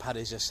 And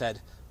Paddy's just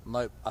said,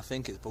 nope, I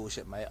think it's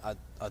bullshit, mate. I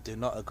do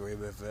not agree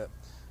with it.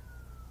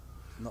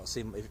 Not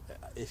seen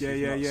if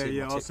you've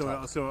not seen my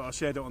TikTok. I saw it. I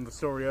shared it on the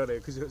story earlier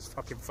because it was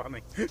fucking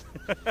funny.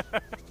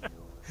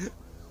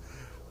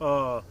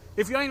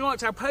 If you ain't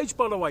liked our page,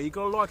 by the way, you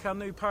got to like our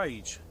new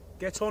page.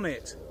 Get on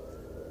it.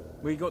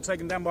 We got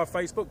taken down by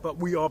Facebook, but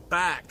we are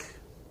back.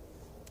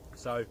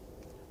 So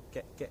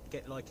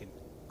get liking.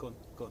 Go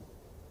on.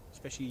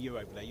 Especially you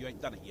over there. You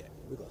ain't done it yet.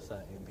 We've got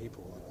 13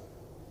 people on.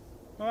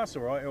 Well, that's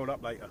all right. It'll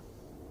up later.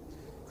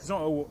 Because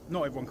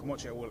not everyone can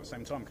watch it all at the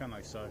same time, can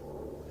they? So.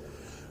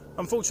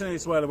 Unfortunately,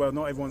 it's well,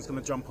 not everyone's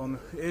going to jump on.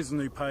 Here's a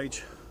new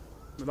page.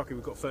 We're lucky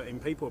we've got 13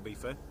 people, to be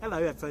fair.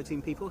 Hello,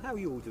 13 people. How are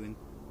you all doing?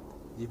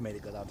 You've made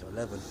it go down to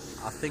 11.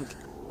 I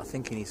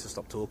think he needs to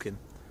stop talking.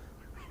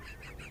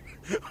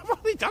 I've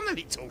already done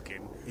any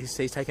talking. He's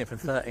taken it from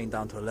 13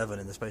 down to 11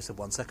 in the space of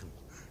 1 second.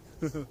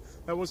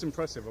 That was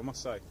impressive, I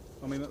must say.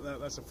 I mean,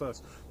 that's a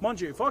first.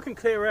 Mind you, if I can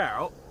clear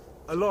out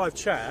a live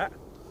chat,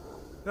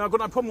 then I've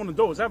got no problem on the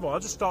doors, have I? I'll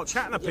just start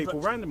chatting to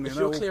people randomly. If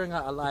you're clearing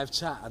out a live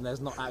chat and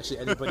there's not actually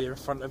anybody in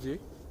front of you,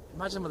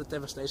 imagine what the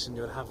devastation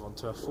you would have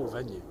onto a full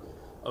venue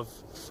of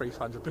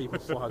 300 people,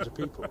 400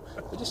 people.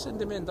 But just send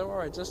them in, don't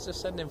worry, just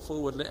send them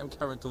forward, let them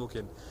carry on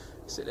talking.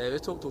 Sit there,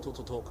 talk.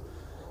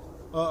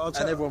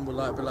 And everyone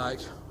will be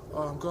like,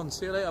 oh, I'm gone,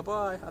 see you later,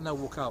 bye. And they'll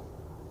walk out.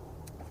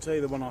 I'll tell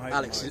you the one I hate.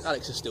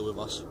 Alex is still with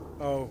us.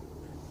 Oh,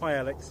 hi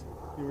Alex.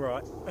 You're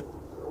right.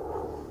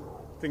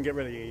 Didn't get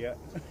rid of you yet.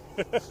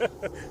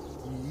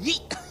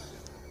 Yeet.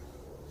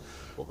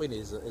 What we need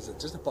is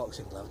just a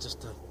boxing glove,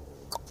 just to...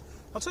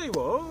 I'll tell you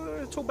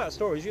what, talk about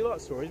stories. You like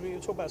stories, but you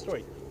talk about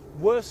story.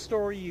 Worst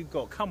story you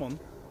got, come on.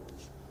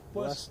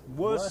 Worst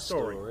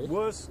story.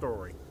 Worst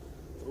story.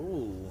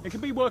 Ooh. It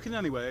can be working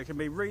anywhere. It can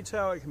be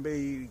retail, it can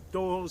be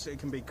doors, it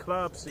can be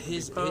clubs, it can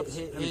be pubs,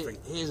 anything.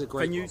 Here's a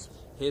great Venues. one.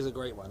 Here's a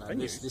great one. And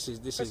Venues.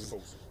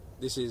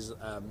 This is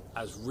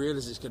as real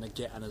as it's going to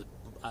get,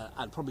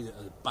 and probably as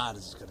bad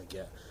as it's going to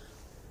get.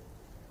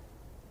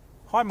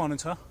 Hi,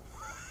 monitor.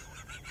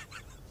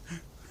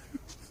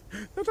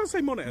 That does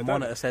say monitor.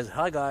 Monitor says,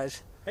 "Hi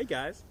guys." Hey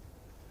guys.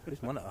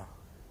 Who's monitor?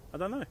 I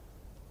don't know.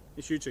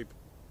 It's YouTube.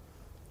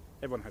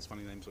 Everyone has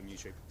funny names on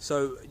YouTube.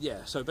 So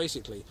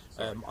basically,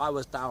 I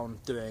was down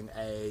doing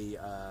a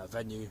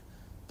venue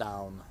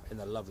down in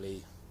the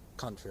lovely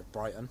country of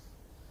Brighton.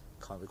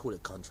 We call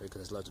it country because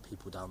there's loads of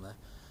people down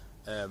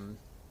there.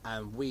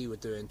 And we were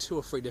doing 2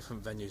 or 3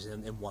 different venues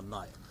in one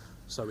night.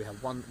 So we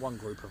had one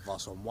group of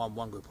us on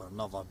one group on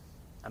another,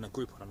 and a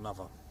group on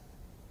another.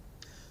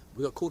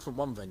 We got called from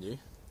one venue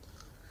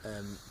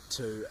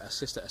to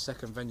assist at a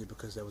second venue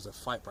because there was a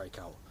fight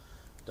breakout.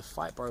 The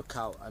fight broke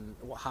out, and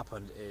what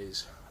happened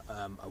is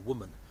a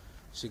woman,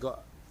 she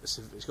got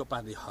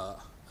badly hurt,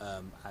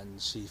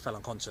 and she fell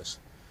unconscious.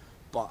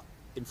 But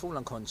in falling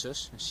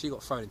unconscious, she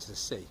got thrown into the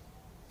sea.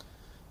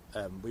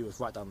 We was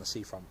right down the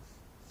seafront.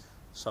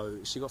 So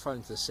she got thrown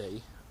into the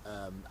sea,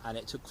 and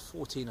it took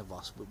 14 of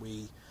us, but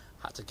we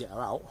had to get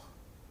her out.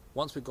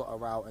 Once we got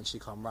her out and she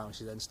come round,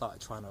 she then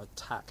started trying to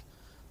attack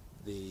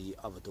the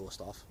other door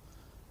staff.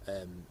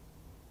 And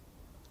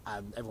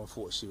everyone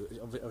thought she was,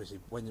 obviously,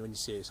 when you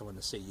see someone in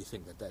the sea, you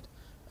think they're dead.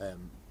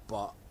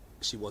 But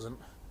she wasn't.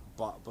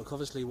 But because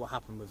obviously what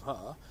happened with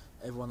her,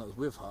 everyone that was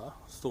with her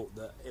thought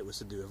that it was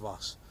to do with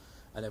us.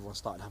 And everyone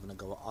started having a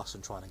go at us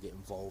and trying to get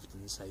involved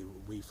and say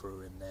we threw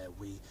her in there,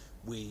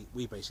 we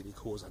basically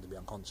caused her to be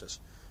unconscious.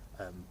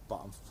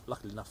 But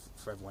luckily enough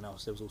for everyone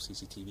else, there was all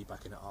CCTV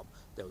backing it up,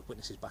 there were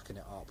witnesses backing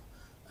it up.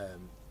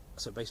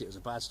 So basically it was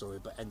a bad story,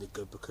 but ended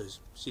good because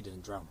she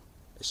didn't drown.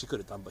 She could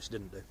have done, but she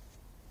didn't do.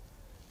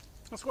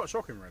 That's quite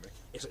shocking, really.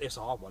 It's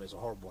a hard one, it's a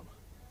horrible one.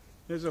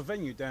 There's a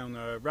venue down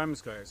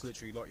Ramsgate, it's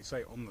literally, like you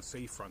say, on the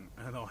seafront,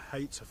 and I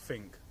hate to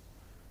think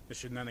the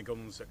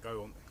shenanigans that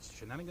go on...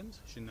 Shenanigans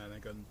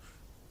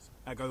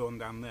that go on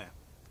down there.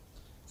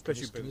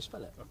 Especially Can you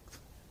spell it?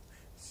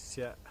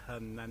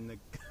 Shenanigans.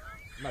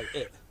 No,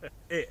 it.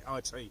 It.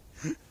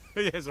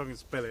 Yes, I can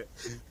spell it.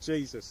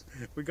 Jesus.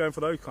 We're going for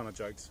those kind of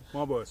jokes.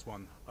 My worst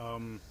one.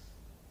 Hang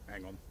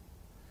on.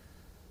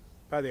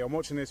 Paddy, I'm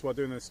watching this while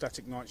doing a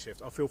static night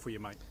shift. I feel for you,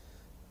 mate.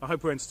 I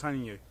hope we're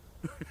entertaining you.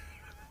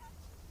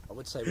 I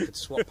would say we could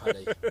swap,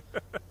 Paddy,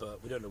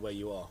 but we don't know where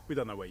you are. We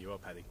don't know where you are,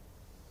 Paddy.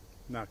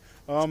 No.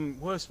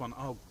 Worst one.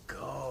 Oh,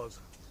 God.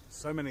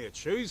 So many to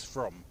choose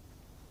from.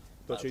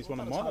 Do I choose one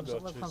of mine? Or do I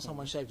choose one?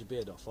 Someone shaved your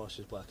beard off while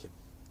she was working.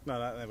 No,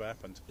 that never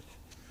happened.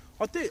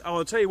 I did. Oh,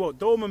 I'll tell you what.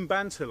 Dorman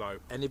Bantillo.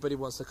 Anybody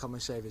wants to come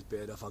and shave his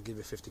beard off, I'll give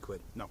you 50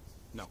 quid. No.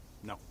 It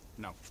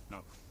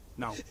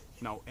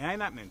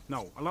ain't happening.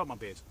 No, I like my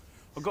beard.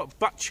 I've got a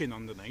butt chin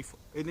underneath.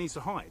 It needs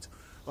to hide.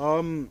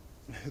 Talking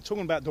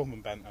about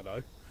Dorman Banter,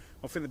 though,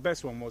 I think the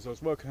best one was I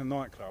was working in a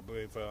nightclub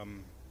with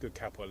good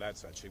couple of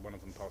lads, actually. One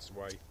of them passed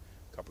away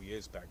a couple of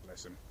years back,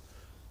 bless him.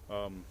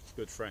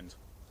 Good friend.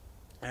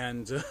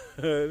 And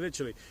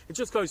literally, it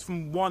just goes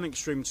from one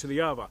extreme to the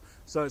other.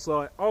 So it's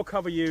like, I'll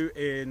cover you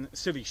in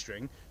civvy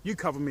string, you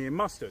cover me in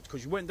mustard,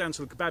 because you went down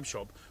to the kebab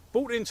shop,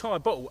 bought the entire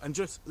bottle, and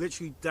just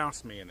literally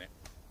doused me in it.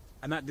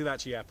 And that did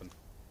actually happen.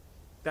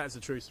 That is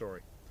a true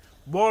story.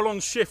 While on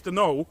shift and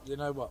all... You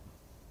know what?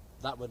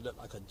 That would look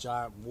like a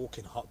giant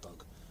walking hot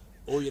dog.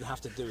 All you'd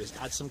have to do is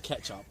add some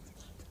ketchup.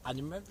 And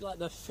you remember like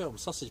the film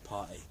Sausage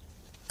Party?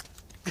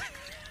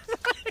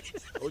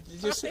 Or you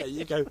just sit there,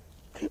 you go...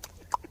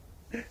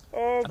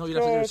 Oh, and all you'd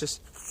have to do is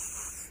just...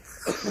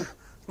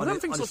 I don't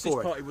think Sausage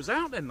Party was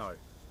out then, though.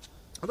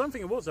 I don't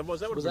think it was. That would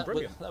have been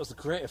brilliant. That was the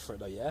creator for it,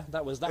 though, yeah?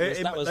 They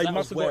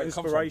must have got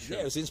inspiration.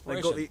 Yeah, it was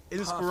inspiration. They got the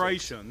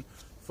inspiration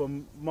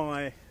from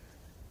my...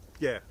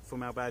 Yeah,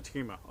 from our bad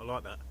humour. I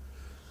like that.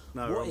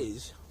 No, what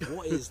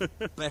is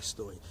the best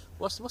story?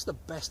 What's the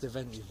best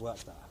event you've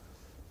worked at?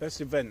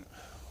 Best event?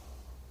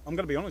 I'm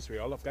going to be honest with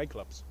you, I love gay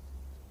clubs.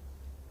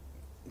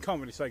 You can't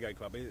really say gay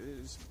club.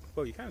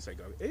 Well, you can say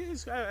gay. It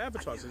is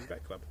advertised as a gay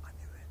club. I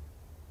knew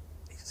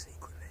it. He's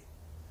secretly.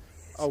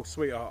 He is. Oh,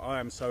 sweetheart, I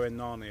am so in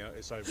Narnia.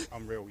 It's so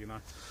unreal, you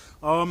know.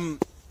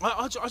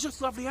 I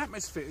just love the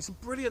atmosphere. It's a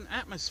brilliant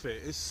atmosphere.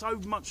 It's so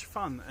much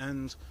fun,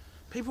 and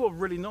people are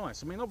really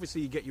nice. I mean,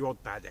 obviously, you get your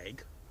odd bad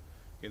egg,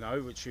 you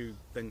know, which you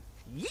then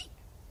yeet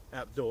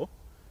out the door,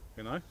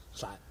 you know.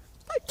 It's like,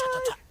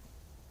 bye-bye.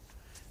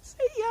 See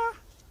ya.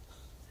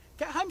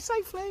 Get home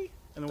safely.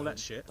 And all that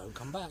shit. Don't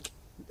come back.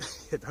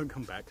 Yeah, don't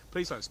come back.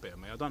 Please don't spit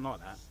on me. I don't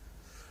like that.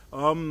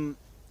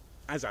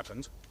 As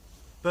happened.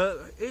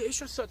 But it's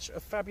just such a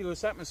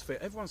fabulous atmosphere.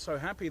 Everyone's so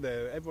happy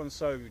there. Everyone's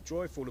so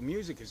joyful. The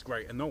music is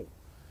great and all.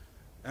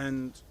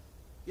 And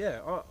yeah,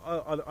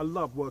 I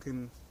love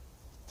working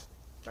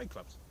gay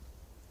clubs.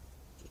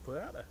 Just put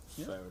it out there.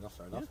 Yeah. Fair enough.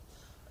 Yeah.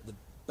 The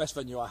best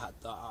venue I had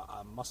that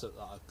I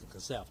can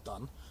say I've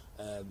done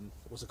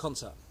was a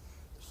concert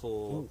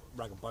for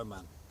Rag and Bone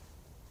Man.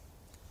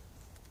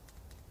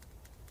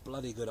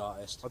 Bloody good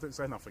artist. I didn't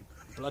say nothing.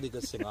 Bloody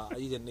good singer.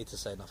 You didn't need to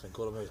say nothing.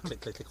 All I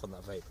click on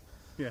that vape.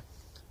 Yeah.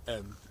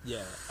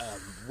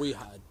 We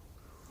had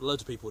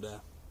loads of people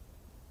there.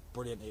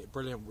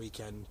 Brilliant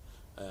weekend.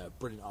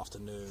 Brilliant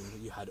afternoon.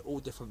 You had all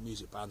different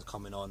music bands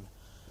coming on.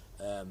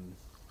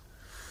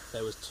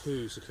 There was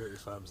 2 security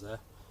firms there.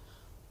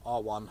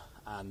 R1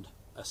 and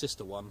a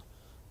sister one.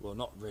 Well,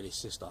 not really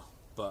sister,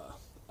 but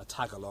a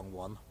tag along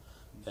one.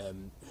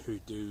 Who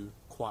do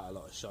quite a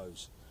lot of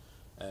shows.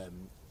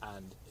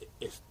 And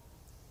if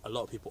a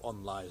lot of people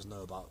on lives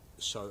know about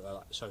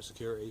show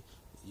security,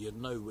 you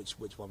know which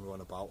one we're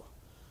on about.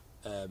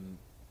 And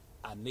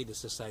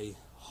needless to say,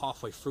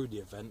 halfway through the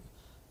event,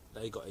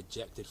 they got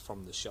ejected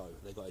from the show.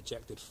 They got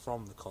ejected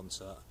from the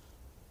concert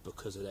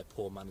because of their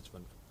poor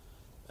management.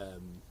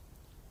 And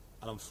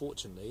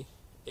unfortunately,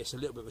 it's a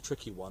little bit of a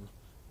tricky one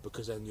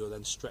because then you're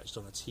then stretched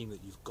on a team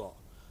that you've got.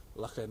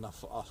 Luckily enough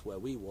for us, where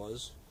we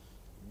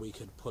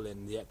could pull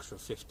in the extra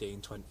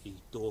 15, 20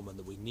 doormen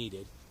that we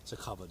needed to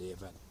cover the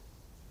event.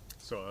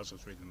 Sorry, I was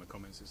just reading the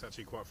comments. It's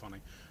actually quite funny.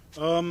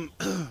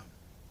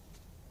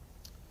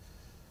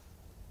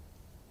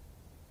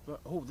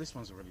 Oh, this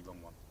one's a really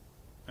long one.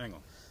 Hang on.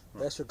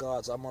 Right. Best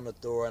regards. I'm on the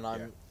door and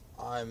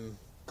I'm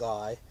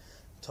Guy.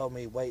 Told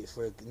me wait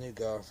for a new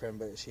girlfriend,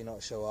 but she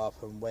not show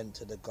up, and went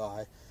to the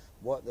guy.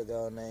 What the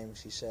girl name?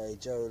 She say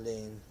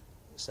Jolene.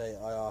 Say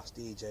I asked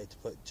DJ to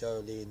put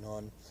Jolene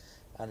on,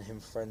 and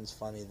him friends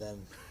funny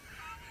then.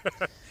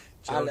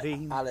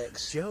 Jolene,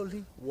 Alex.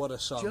 Jolene, What a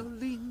song.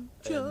 Jolene,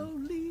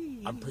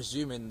 Jolene. I'm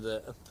presuming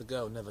that the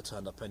girl never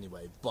turned up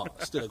anyway,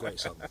 but still a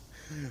great song.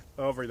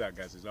 I'll read that,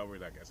 guesses.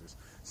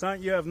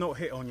 Something you have not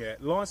hit on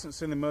yet.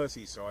 Licensing in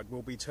Merseyside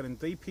will be telling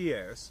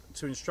DPS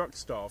to instruct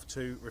staff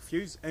to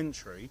refuse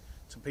entry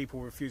to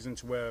people refusing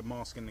to wear a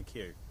mask in the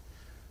queue.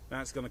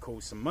 That's going to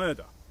cause some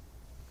murder.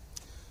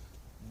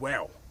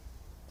 Well,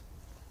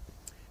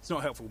 it's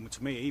not helpful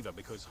to me either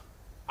because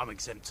I'm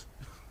exempt.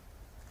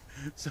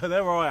 So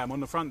there I am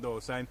on the front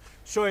door saying,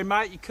 sorry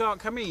mate, you can't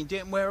come in, you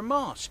didn't wear a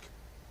mask.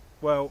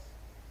 Well,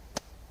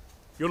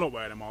 you're not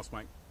wearing a mask,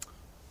 mate.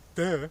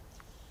 Duh.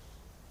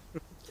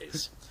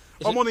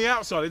 I'm on the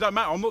outside, it don't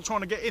matter, I'm not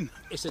trying to get in.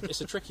 It's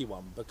a tricky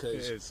one It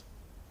because is.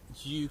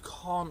 you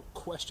can't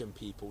question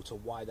people to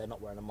why they're not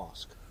wearing a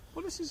mask.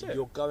 Well, this is it.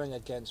 You're going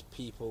against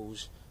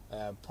people's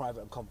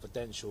private and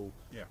confidential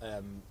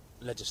Yeah.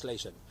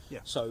 legislation. Yeah.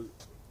 So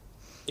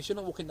if you're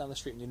not walking down the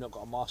street and you've not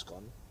got a mask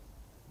on,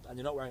 and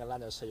you're not wearing a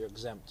lanyard, so you're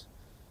exempt,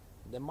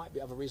 there might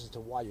be other reasons to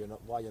why you're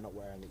not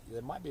wearing it.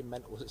 There might be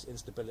mental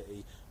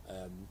instability.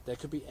 There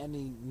could be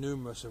any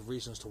numerous of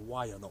reasons to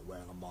why you're not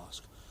wearing a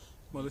mask.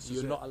 Well, this You're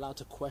is not it. allowed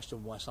to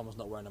question why someone's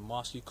not wearing a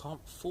mask. You can't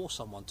force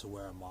someone to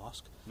wear a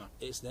mask. No.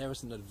 It's there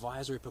as an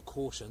advisory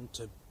precaution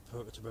to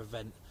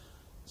prevent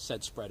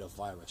said spread of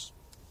virus.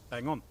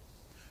 Hang on.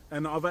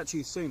 And I've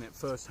actually seen it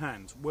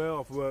firsthand where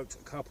I've worked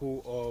a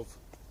couple of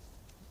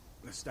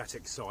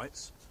static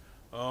sites.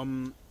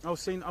 I've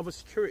seen other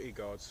security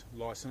guards,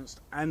 licensed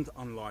and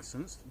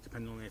unlicensed,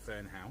 depending on if they're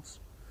in-house,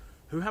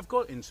 who have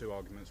got into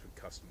arguments with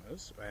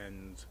customers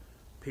and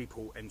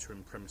people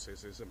entering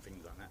premises and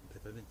things like that.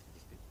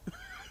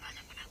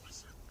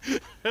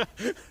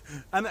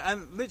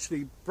 and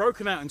literally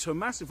broken out into a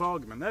massive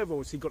argument. They've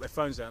obviously got their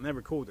phones out and they're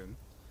recording.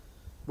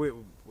 We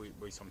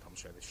sometimes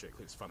share this shit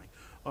because it's funny.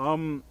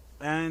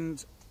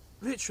 And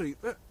literally,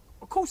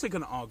 of course they're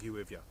going to argue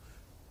with you.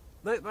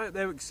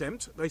 They're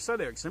exempt. They say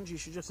they're exempt. You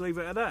should just leave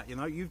it at that. You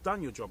know, you've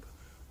done your job.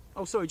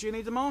 Oh, sorry, do you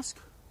need a mask?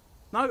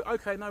 No?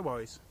 Okay, no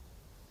worries.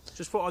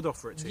 Just thought I'd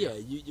offer it to you.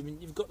 Yeah, I mean,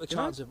 you've got the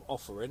chance of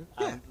offering,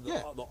 and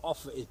the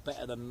offer is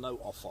better than no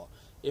offer.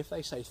 If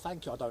they say,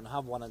 thank you, I don't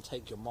have one, and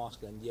take your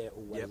mask, then yeah,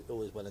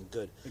 always well and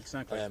good.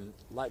 Exactly.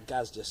 Like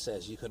Gaz just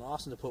says, you can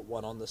ask them to put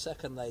one on. The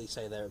second they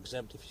say they're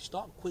exempt, if you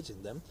start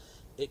quizzing them,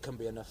 it can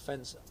be an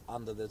offence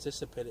under the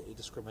Disability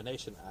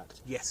Discrimination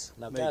Act. Yes.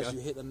 Now, there Gaz, you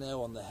you hit the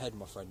nail on the head,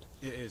 my friend.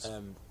 It is.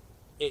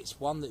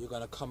 It's one that you're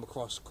going to come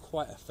across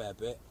quite a fair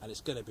bit, and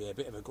it's going to be a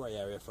bit of a grey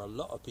area for a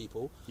lot of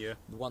people Yeah.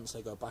 once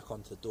they go back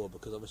onto the door,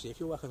 because obviously if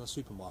you're working in a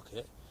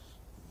supermarket,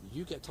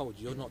 you get told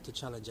you're not to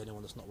challenge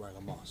anyone that's not wearing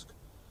a mask.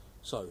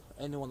 So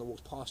anyone that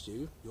walks past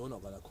you, you're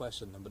not going to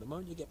question them, but the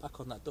moment you get back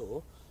on that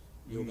door,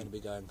 you're going to be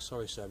going,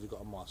 sorry sir, have you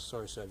got a mask?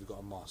 Sorry sir, have you got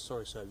a mask?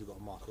 Sorry sir, have you got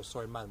a mask? Or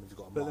sorry madam, have you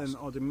got a But mask?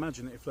 then I'd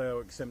imagine if they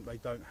are exempt, they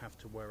don't have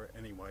to wear it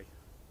anyway.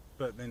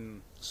 But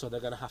then, So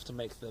they're going to have to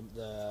make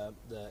the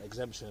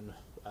exemption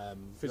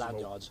Visible,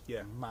 lanyards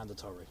yeah.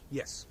 mandatory.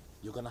 yes.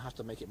 You're going to have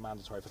to make it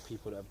mandatory for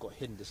people that have got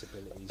hidden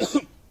disabilities.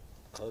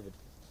 COVID.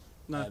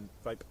 No,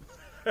 vape.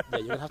 Yeah, you're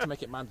going to have to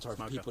make it mandatory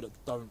for Smoker. people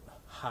that don't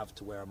have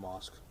to wear a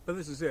mask. But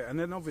this is it. And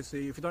then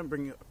obviously, if you don't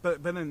bring it...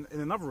 But then in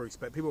another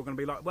respect, people are going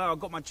to be like, well, I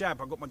got my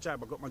jab.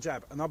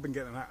 And I've been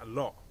getting that a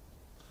lot.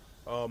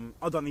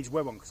 I don't need to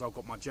wear one because I've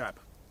got my jab.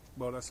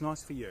 Well, that's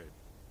nice for you.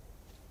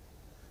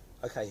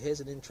 Okay, here's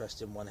an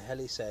interesting one.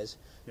 Helly says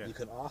Yeah. you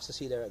can ask to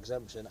see their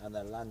exemption and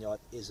their lanyard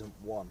isn't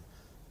one.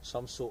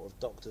 Some sort of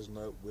doctor's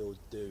note will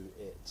do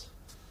it.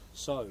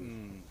 So,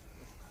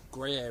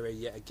 grey area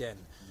yet again.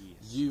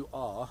 Yes. You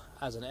are,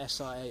 as an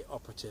SIA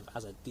operative,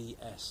 as a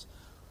DS,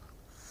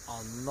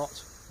 are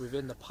not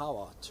within the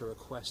power to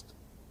request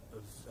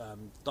a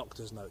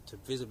doctor's note, to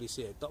visibly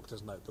see a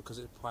doctor's note, because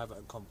it's private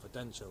and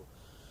confidential.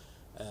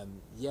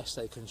 Yes,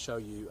 they can show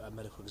you a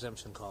medical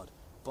exemption card,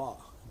 but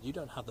you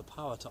don't have the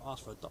power to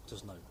ask for a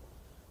doctor's note.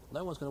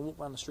 No one's going to walk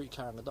around the street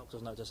carrying a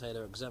doctor's note to say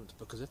they're exempt,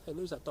 because if they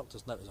lose that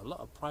doctor's note, there's a lot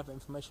of private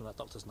information on that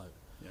doctor's note.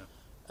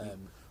 Yeah.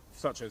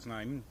 Such as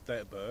name,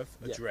 date of birth,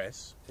 Yeah.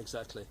 address,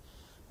 Exactly.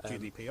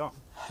 GDPR.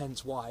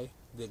 Hence why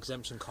the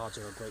exemption cards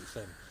are a great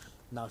thing.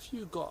 Now, if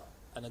you got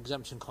an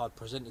exemption card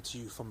presented to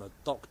you from a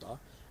doctor,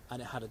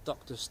 and it had a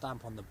doctor's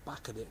stamp on the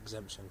back of the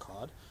exemption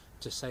card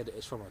to say that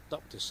it's from a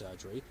doctor's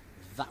surgery,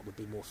 that would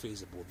be more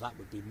feasible. That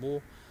would be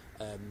more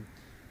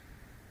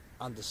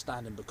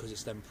understanding, because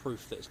it's then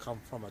proof that it's come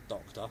from a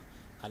doctor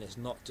and it's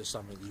not just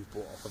something you've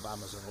bought off of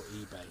Amazon or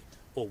eBay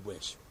or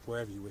Wish,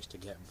 wherever you wish to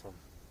get them from.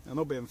 And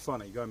not being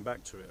funny, going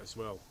back to it as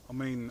well. I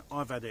mean,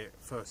 I've had it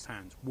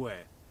firsthand.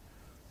 Where?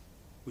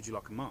 Would you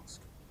like a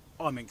mask?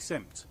 I'm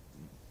exempt.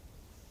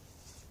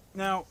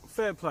 Now,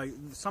 fair play.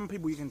 Some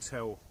people you can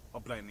tell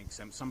are blatantly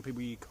exempt. Some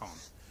people you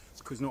can't,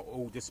 because not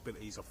all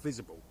disabilities are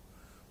visible.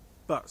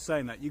 But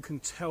saying that, you can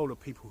tell the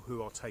people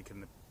who are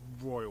taking the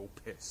royal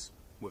piss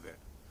with it.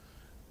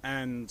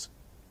 And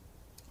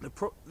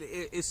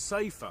it's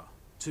safer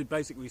to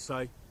basically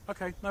say,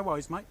 okay, no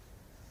worries, mate,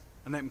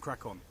 and let them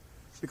crack on.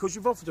 Because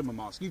you've offered them a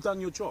mask, you've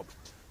done your job.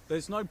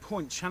 There's no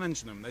point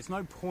challenging them. There's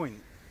no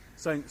point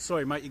saying,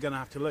 sorry, mate, you're going to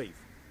have to leave.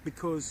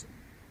 Because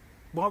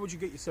why would you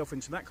get yourself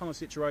into that kind of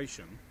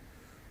situation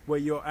where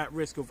you're at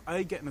risk of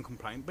A, getting a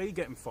complaint, B,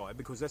 getting fired?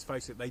 Because let's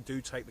face it, they do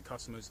take the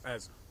customers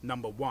as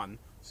number one,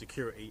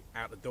 security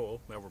out the door,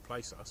 they'll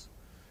replace us.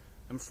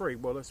 And 3,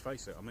 well, let's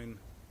face it, I mean,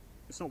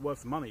 it's not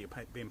worth the money you're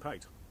being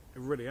paid.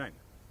 It really ain't.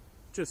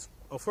 Just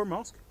offer a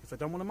mask. If they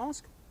don't want a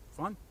mask,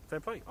 fine, fair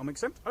play. I'm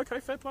exempt. Okay,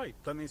 fair play.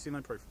 Don't need to see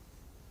no proof.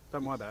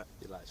 Don't worry about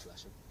it. Your light's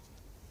flashing.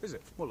 Is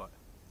it? What light?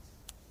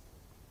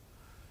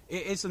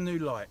 It is a new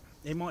light.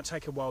 It might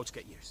take a while to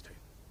get used to.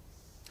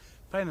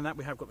 Failing that,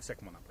 we have got the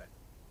second one up there.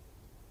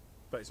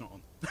 But it's not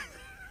on.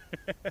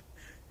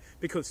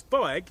 Because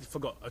Spike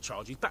forgot to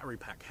charge his battery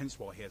pack, hence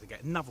why he had to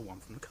get another one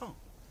from the car.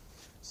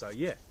 So,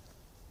 yeah.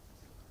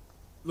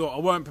 Look, I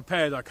weren't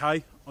prepared,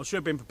 okay? I should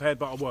have been prepared,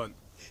 but I weren't.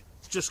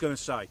 Just going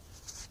to say.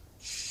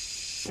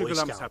 Sugar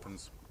lumps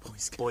happens.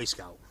 Boy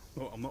Scout.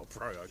 Well, I'm not a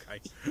pro,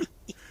 okay?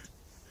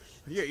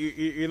 Yeah,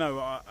 you know,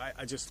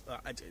 I just...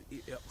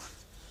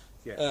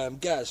 yeah.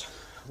 Gaz,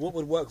 what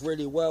would work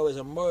really well is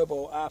a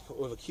mobile app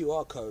with a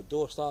QR code.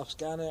 Door staff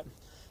scan it,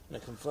 and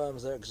it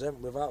confirms they're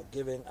exempt without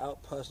giving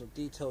out personal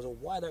details or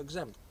why they're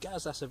exempt.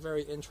 Gaz, that's a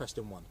very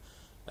interesting one.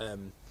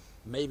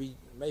 Maybe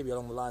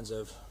along the lines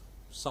of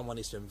someone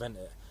needs to invent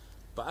it.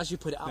 But as you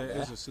put it out there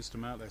there... is a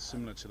system out there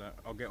similar to that.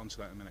 I'll get onto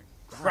that in a minute.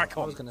 Crack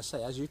on. I was going to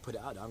say, as you put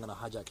it out there, I'm going to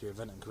hijack your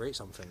event and create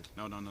something.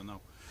 No.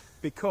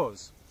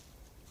 Because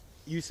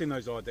you've seen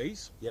those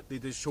IDs, Yep. the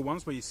digital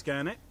ones where you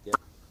scan it. Yep.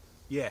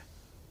 Yeah.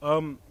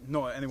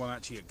 Not anyone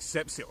actually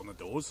accepts it on the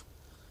doors,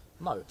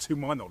 No, to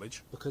my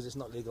knowledge. because it's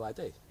not legal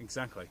ID.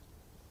 Exactly.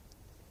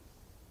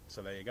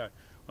 So there you go.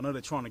 I know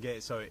they're trying to get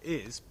it so it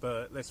is,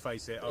 but let's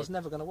face it. It's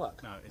never going to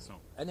work. No, it's not.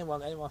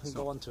 Anyone can It's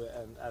go not. onto it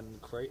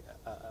and create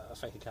a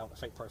fake account, a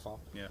fake profile,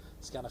 Yeah.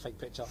 scan a fake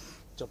picture,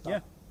 job done. Yeah,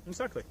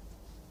 exactly.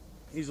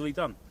 Easily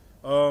done.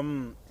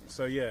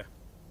 So yeah.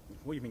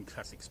 What do you mean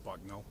classic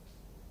Spike, Noel?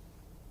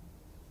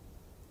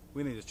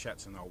 We need to chat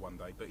to Noel one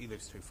day, but he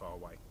lives too far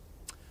away.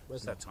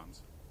 Where's Sad that?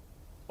 times.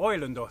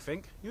 Ireland, I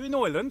think. You in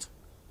Ireland?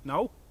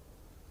 No.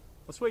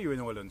 I swear you're in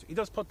Ireland. He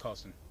does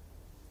podcasting.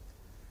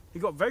 He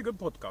got a very good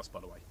podcast, by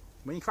the way.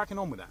 When you're cracking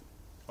on with that,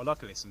 I like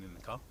to listen in the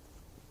car.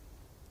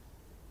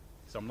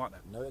 So I'm like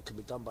that. No, it could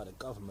be done by the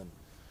government.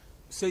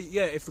 See,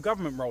 yeah, if the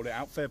government rolled it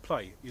out, fair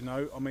play. You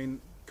know, I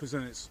mean, because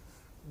then it's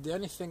The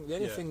only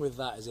thing with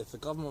that is if the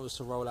government was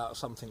to roll out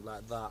something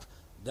like that,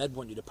 they'd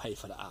want you to pay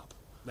for the app.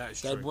 that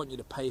is They'd true. want you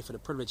to pay for the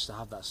privilege to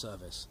have that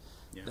service.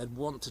 Yeah. They'd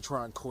want to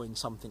try and coin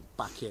something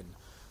back in.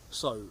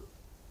 So,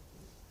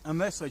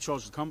 Unless they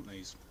charge the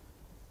companies.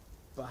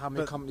 but how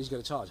many But- companies are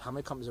going to charge? How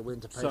many companies are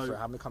willing to pay So- for it?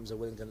 How many companies are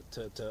willing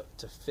to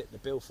fit the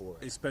bill for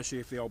it? Especially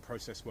if the old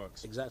process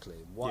works. Exactly.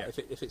 Why? Yeah.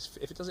 If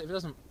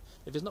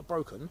it's not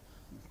broken,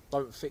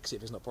 don't fix it.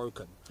 If it's not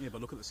broken, Yeah,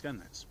 but look at the scan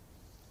nets.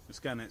 The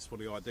scan nets for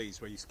the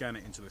IDs, where you scan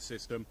it into the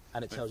system,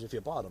 and it tells you if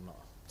you're barred or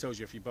not. tells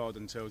you if you're barred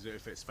and tells you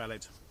if it's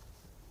valid,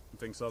 and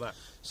things like that.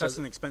 So That's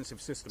an expensive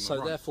system. So to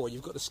run. therefore,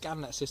 you've got the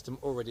ScanNet system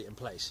already in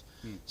place.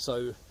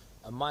 So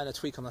a minor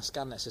tweak on the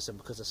ScanNet system,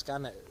 because the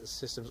ScanNet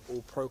system is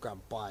all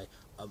programmed by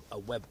a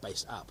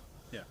web-based app.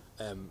 Yeah.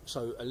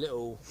 So a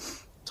little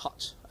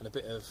touch and a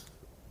bit of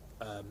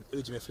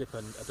Udemy flip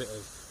and a bit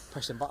of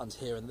pressing buttons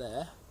here and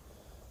there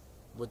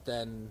would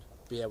then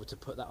be able to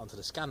put that onto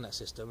the ScanNet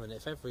system, and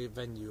if every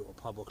venue or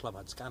pub or club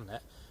had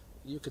ScanNet,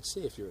 you could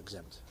see if you're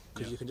exempt,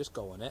 because Yeah. you can just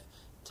go on it,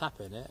 tap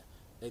in it,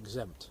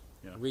 exempt,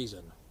 Yeah.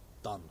 reason,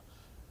 done,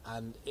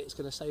 and it's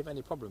going to save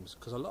any problems,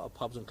 because a lot of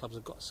pubs and clubs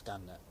have got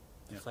ScanNet.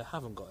 Yeah. If they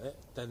haven't got it,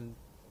 then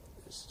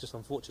it's just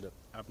unfortunate.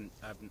 I've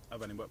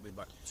only worked with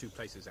like 2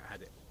 places that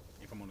had it,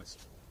 if I'm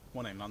honest.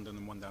 One in London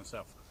and one down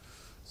south.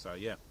 So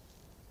yeah.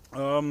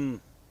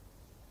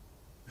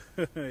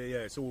 Yeah,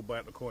 it's all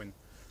about the coin.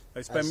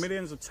 They spend As-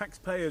 millions of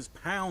taxpayers'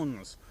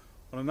 pounds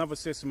on another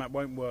system that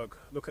won't work.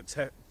 Look at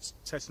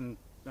test and.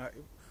 I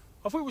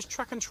thought it was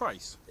track and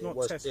trace. Not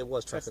test. It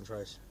was track test, and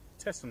trace.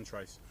 Test and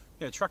trace.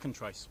 Yeah, track and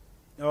trace.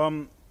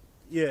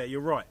 Yeah,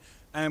 you're right.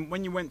 And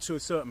when you went to a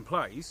certain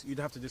place, you'd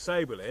have to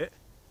disable it,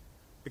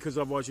 because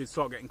otherwise you'd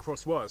start getting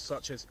cross wires,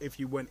 such as if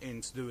you went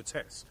in to do a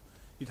test.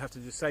 You'd have to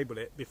disable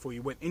it before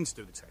you went in to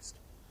do the test.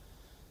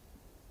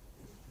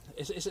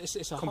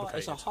 It's a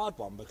Complicated. hard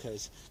one,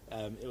 because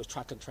it was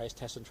track and trace,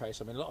 test and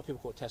trace. I mean, a lot of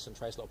people call it test and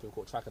trace, a lot of people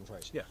call it track and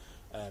trace. Yeah,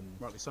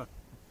 rightly so.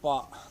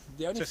 But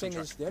the only Test and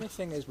thing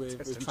track. is, with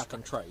Test and track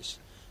and trace,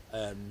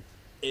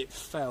 it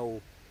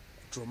fell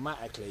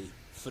dramatically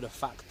for the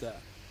fact that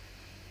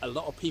a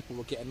lot of people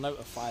were getting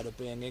notified of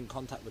being in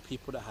contact with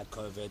people that had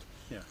COVID,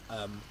 Yeah.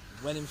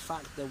 when in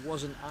fact there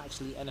wasn't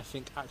actually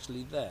anything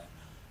actually there.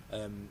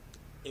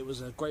 It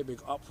was a great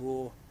big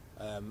uproar,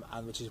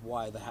 and which is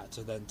why they had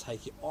to then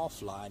take it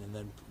offline and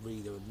then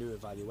redo a new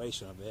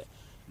evaluation of it.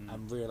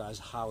 and realise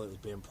how it was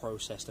being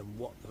processed and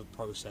what the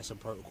process and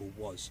protocol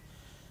was.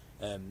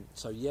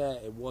 So yeah,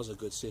 it was a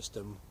good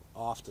system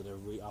after they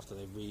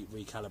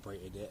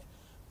recalibrated it,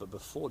 but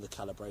before the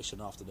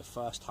calibration, after the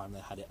first time they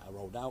had it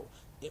rolled out,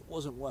 it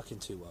wasn't working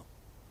too well.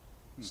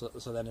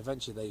 So then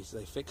eventually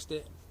they fixed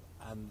it,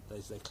 and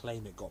they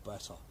claim it got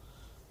better.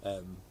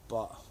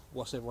 But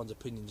what's everyone's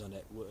opinions on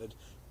it?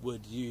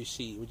 Would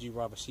you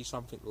rather see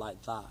something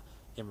like that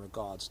in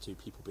regards to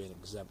people being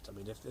exempt? I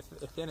mean, if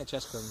the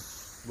NHS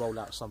can roll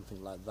out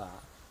something like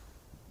that,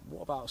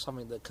 what about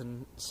something that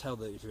can tell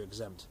that if you're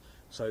exempt?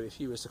 So if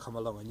you was to come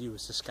along and you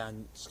was to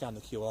scan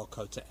the QR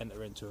code to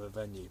enter into a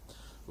venue,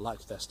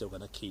 like they're still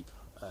going to keep,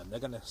 they're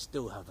going to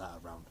still have that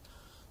around.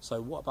 So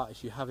what about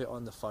if you have it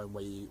on the phone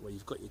where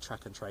you've got your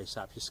track and trace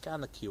app, you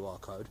scan the QR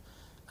code,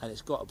 and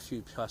it's got a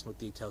few personal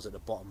details at the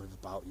bottom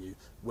about you,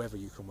 whether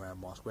you can wear a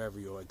mask, whether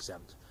you're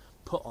exempt,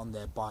 put on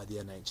there by the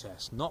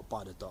NHS, not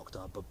by the doctor,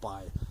 but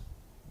by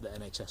the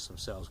NHS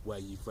themselves, where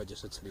you've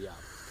registered to the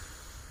app.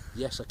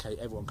 Yes, okay,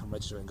 everyone can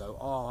register and go,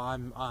 oh,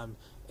 I'm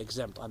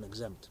exempt,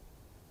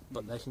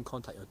 but they can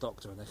contact your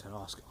doctor and they can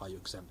ask, are you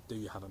exempt? Do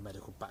you have a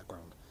medical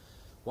background?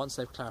 Once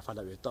they've clarified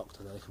that with your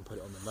doctor, then they can put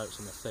it on the notes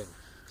on the thing.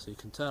 So you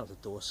can turn up the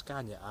door,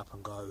 scan your app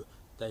and go,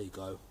 there you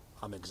go,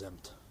 I'm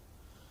exempt.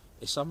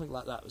 It's something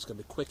like that that's going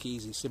to be a quick,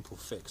 easy, simple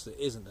fix that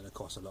isn't going to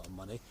cost a lot of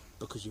money,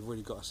 because you've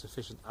really got a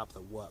sufficient app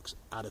that works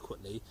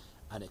adequately,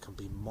 and it can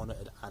be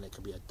monitored and it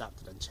can be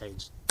adapted and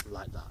changed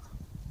like that.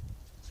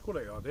 It's a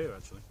quality idea,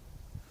 actually.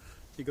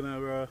 You're going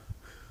to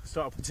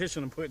start a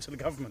petition and put it to the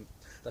government.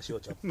 That's your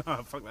job.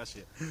 No, fuck that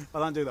shit. I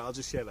don't do that, I'll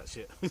just share that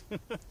shit.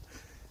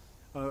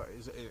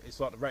 It's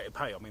like the rate of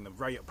pay. I mean, the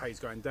rate of pay is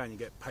going down. You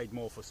get paid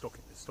more for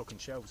stocking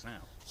shelves now.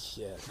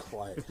 Yeah,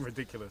 quite.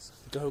 Ridiculous.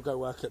 Go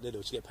work at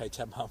Lidl, you get paid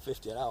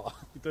 £10.50 an hour.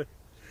 You do.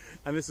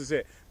 And this is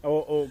it.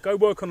 Or go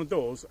work on the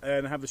doors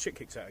and have the shit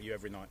kicked out of you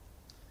every night.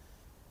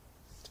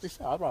 To be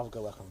fair, I'd rather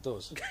go work on the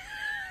doors.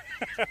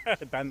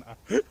 Banter.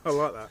 I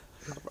like that.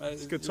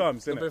 It's good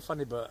times, isn't it? It's a bit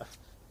funny, but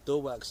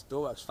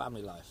Doorworks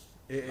family life.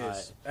 It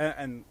is.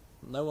 And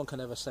no one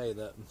can ever say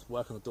that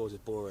working on the doors is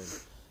boring.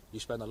 You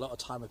spend a lot of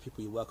time with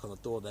people you work on the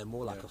door. They're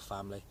more like a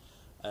family,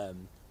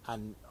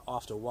 and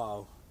after a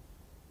while,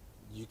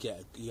 you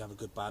have a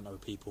good banter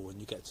with people, and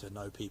you get to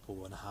know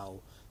people and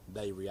how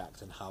they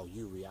react and how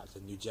you react,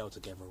 and you gel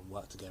together and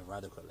work together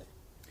adequately.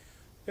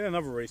 in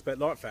another respect,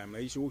 like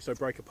families, you also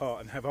break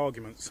apart and have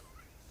arguments.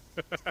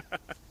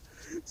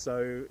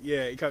 So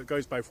yeah, it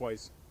goes both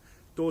ways.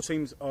 Door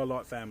teams are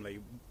like family,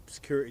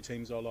 security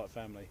teams are like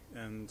family,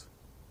 and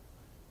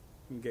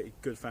you can get your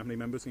good family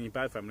members and your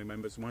bad family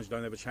members, the ones you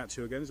don't ever chat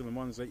to again, and the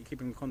ones that you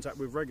keep in contact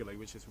with regularly,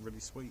 which is really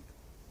sweet.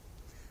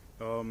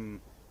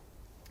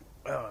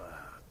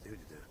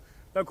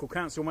 Local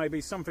council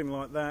maybe, something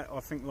like that. I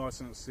think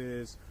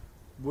licences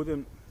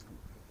wouldn't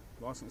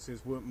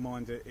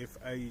mind it if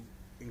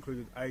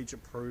included age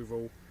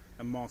approval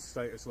and mask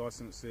status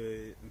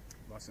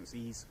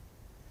licensees.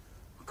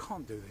 I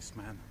can't do this,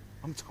 man.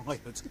 I'm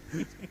tired.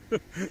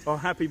 I'm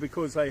happy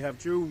because they have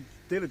due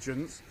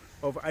diligence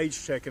of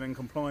age checking and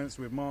compliance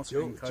with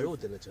masking code. Due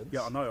diligence?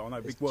 Yeah, I know,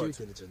 big It's words.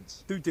 due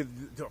diligence.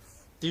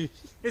 Due.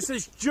 It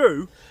says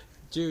due.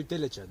 Due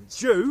diligence.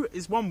 Due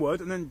is one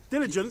word, and then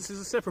diligence is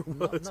a separate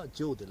word. Not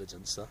due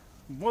diligence, sir.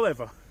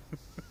 Whatever.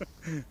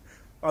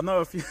 I know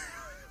a few.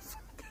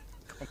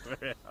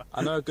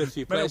 I know a good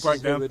few Mental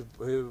places breakdown.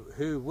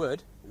 who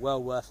would.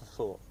 Well worth a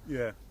thought.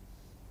 Yeah.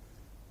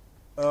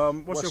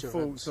 What's your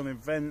thoughts on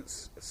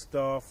events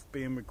staff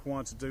being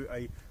required to do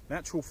a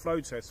natural flow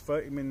test,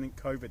 30-minute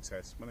COVID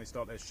test when they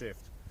start their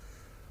shift?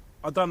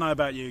 I don't know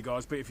about you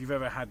guys, but if you've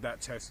ever had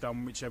that test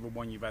done, whichever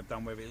one you've had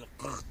done with it,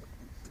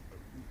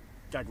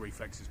 gag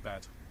reflex is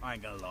bad. I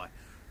ain't gonna lie.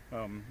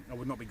 I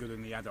would not be good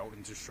in the adult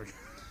industry.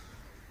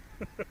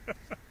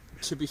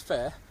 To be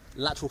fair,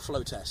 lateral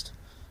flow test.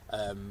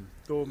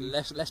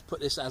 Let's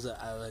put this as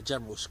a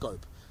general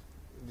scope.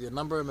 The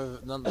number of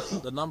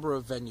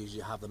venues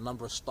you have, the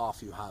number of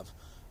staff you have,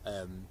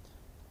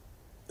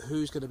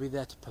 who's going to be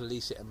there to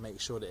police it and make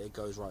sure that it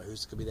goes right?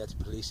 Who's going to be there to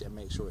police it and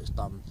make sure it's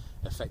done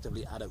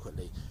effectively,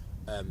 adequately?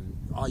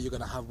 Are you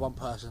going to have one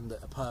person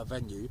that per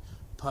venue,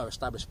 per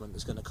establishment,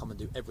 that's going to come and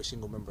do every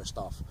single member of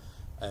staff?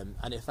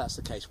 And if that's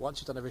the case, once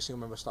you've done every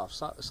single member of staff,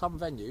 some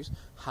venues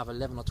have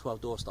 11 or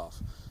 12 door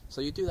staff. So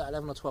you do that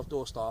 11 or 12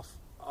 door staff.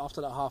 After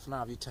that half an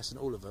hour of you testing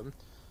all of them,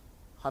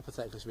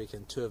 hypothetically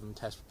speaking, 2 of them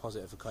test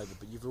positive for COVID,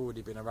 but you've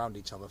already been around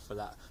each other for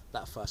that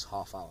first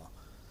half hour.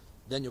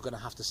 Then you're going to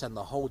have to send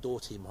the whole door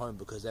team home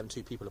because them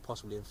 2 people are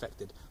possibly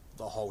infected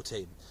the whole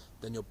team.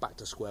 Then you're back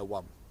to square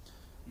one.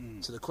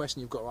 So the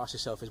question you've got to ask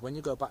yourself is, when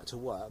you go back to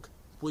work,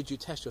 would you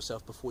test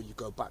yourself before you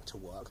go back to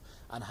work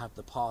and have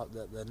the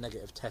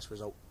negative test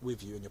result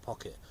with you in your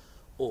pocket?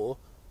 Or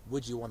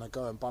would you want to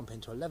go and bump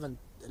into 11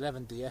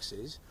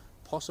 DSs,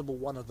 possible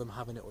one of them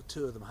having it or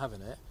 2 of them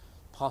having it,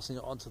 passing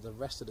it on to the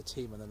rest of the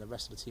team, and then the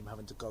rest of the team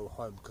having to go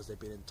home because they've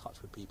been in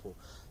touch with people,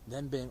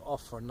 then being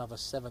off for another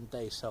 7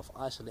 days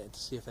self-isolating to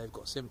see if they've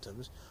got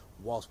symptoms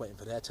whilst waiting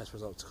for their test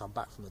results to come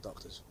back from the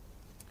doctors?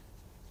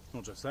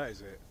 Not just that,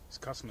 is it? It's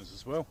customers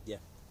as well. Yeah.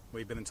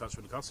 We've been in touch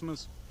with the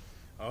customers.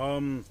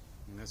 And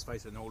let's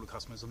face it, not all the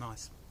customers are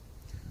nice.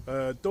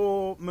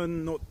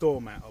 Doorman, not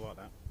doormat, I like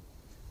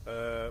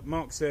that.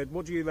 Mark said,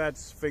 what do you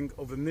lads think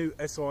of the new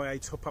SIA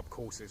top-up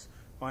courses?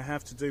 I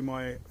have to do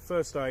my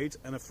first aid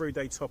and a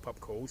 3-day top-up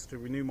course to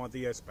renew my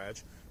DS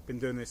badge. Been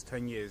doing this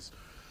 10 years.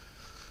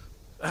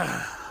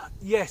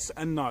 Yes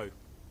and no.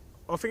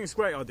 I think it's a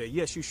great idea.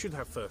 Yes, you should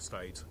have first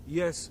aid.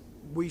 Yes,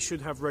 we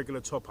should have regular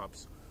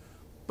top-ups.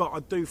 But I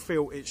do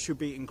feel it should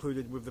be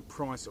included with the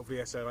price of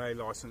the SIA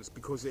licence,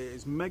 because it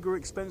is mega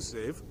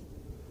expensive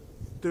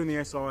doing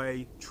the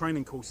SIA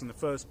training course in the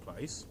first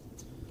place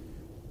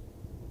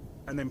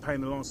and then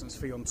paying the licence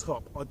fee on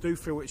top. I do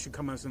feel it should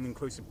come as an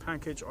inclusive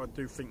package. I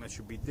do think there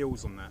should be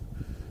deals on that.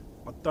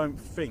 I don't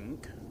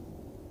think,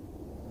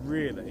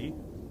 really,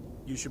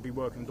 you should be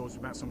working indoors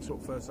without some sort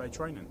of first aid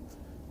training.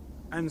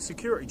 And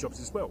security jobs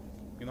as well,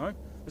 you know.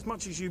 As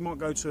much as you might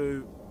go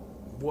to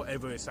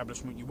whatever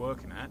establishment you're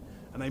working at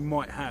and they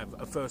might have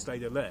a first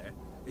aider there,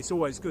 it's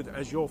always good,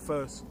 as you're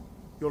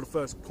the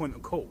first point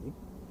of call,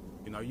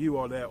 you know, you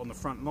are there on the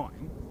front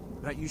line,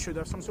 that you should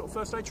have some sort of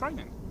first aid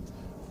training.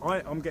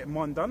 I'm getting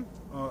mine done.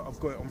 I've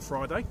got it on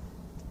Friday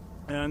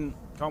and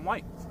can't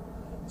wait.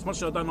 As much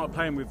as I don't like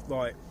playing with,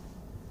 like,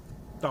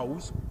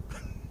 dolls,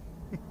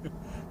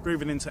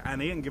 breathing into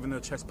Annie and giving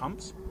her chest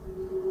pumps,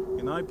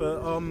 you know,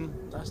 but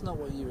That's not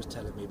what you was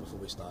telling me before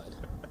we started.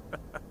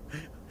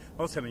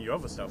 I was telling you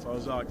other stuff. I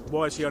was like,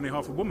 why is she only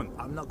half a woman?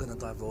 I'm not going to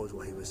divulge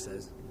what he was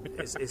says.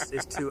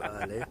 It's too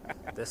early.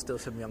 There's still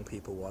some young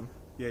people on.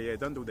 Yeah,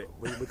 don't do that.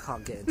 We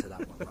can't get into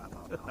that one right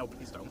about now. No,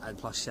 please don't. And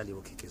plus, Shelley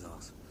will kick his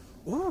ass.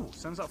 Ooh,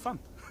 sounds like fun.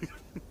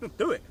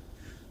 Do it.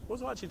 What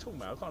was I actually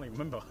talking about? I can't even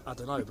remember. I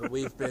don't know, but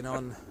we've been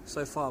on,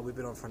 so far we've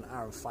been on for an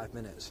hour and 5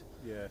 minutes.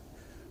 Yeah.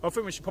 I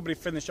think we should probably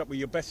finish up with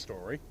your best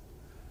story.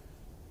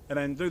 And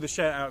then do the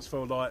shout outs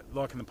for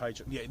liking the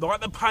page. Yeah, like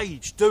the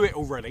page. Do it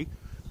already.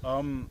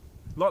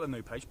 Like the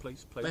new page,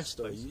 please. Best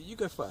story. Please. You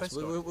go first. Best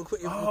We'll story.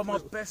 put you, Oh, my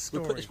best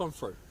story. We'll put this one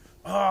through.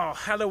 Oh,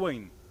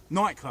 Halloween.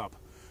 Nightclub.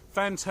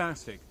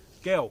 Fantastic.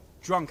 Girl,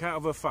 drunk out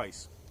of her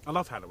face. I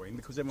love Halloween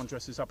because everyone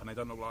dresses up and they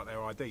don't look like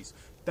their IDs.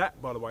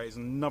 That, by the way, is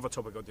another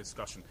topic of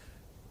discussion.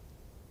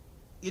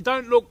 You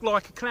don't look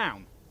like a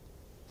clown.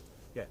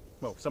 Yeah,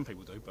 well, some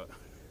people do, but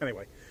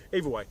anyway.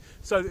 Either way.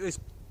 So this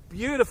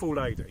beautiful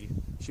lady,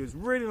 she was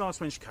really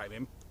nice when she came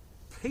in,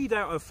 peed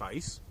out her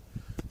face.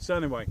 So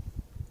anyway,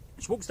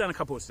 she walks down a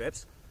couple of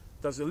steps,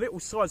 does a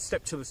little side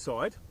step to the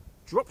side,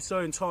 drops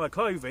her entire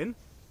clothing,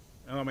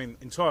 and I mean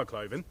entire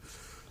clothing,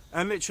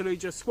 and literally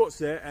just squats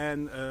there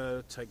and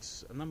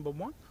takes a number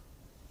one.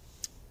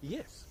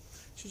 Yes.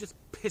 She just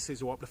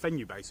pisses all up the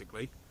venue,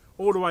 basically,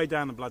 all the way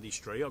down the bloody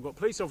street. I've got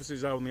police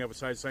officers on the other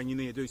side saying you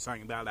need to do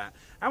something about that.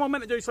 How am I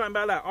meant to do something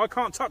about that? I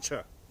can't touch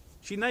her.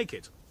 She's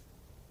naked.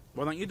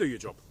 Why don't you do your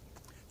job?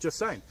 Just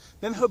saying.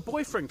 Then her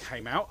boyfriend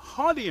came out,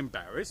 highly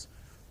embarrassed,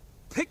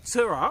 picked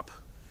her up,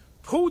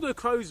 pulled her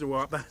clothes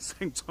up at the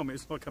same time,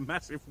 it's like a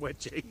massive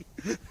wedgie,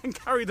 and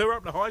carried her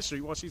up the high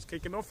street while she's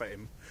kicking off at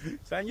him,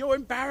 saying, "You're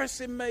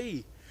embarrassing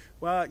me."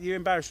 Well, you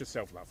embarrass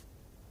yourself, love.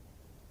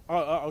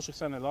 I was just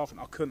saying there laughing.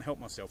 I couldn't help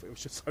myself. It was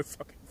just so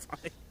fucking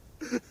funny.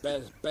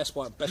 Best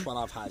one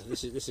I've had.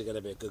 This is going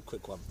to be a good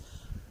quick one.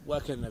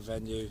 Working in a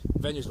venue.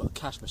 Venue's got a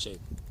cash machine,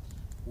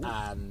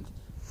 and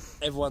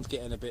everyone's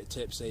getting a bit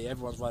tipsy.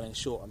 Everyone's running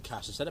short on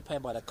cash. Instead of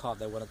paying by their card,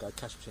 they want to go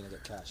cash machine and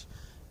get cash.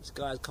 This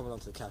guy's coming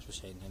onto the cash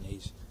machine and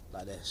he's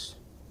like this,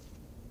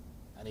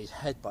 and he's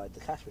headbutted the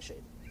cash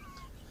machine.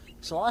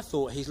 So I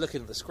thought he's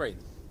looking at the screen.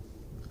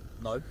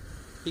 No,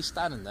 he's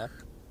standing there,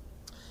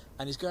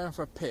 and he's going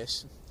for a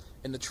piss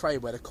in the tray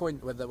where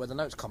the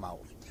notes come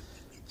out.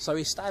 So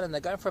he's standing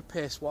there going for a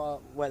piss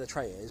where the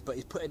tray is, but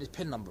he's putting his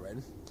PIN number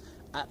in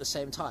at the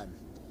same time.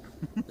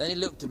 Then he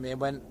looked at me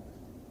and went,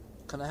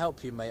 "Can I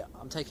help you, mate?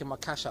 I'm taking my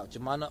cash out. Do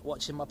you mind not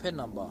watching my PIN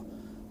number?"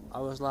 I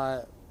was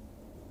like,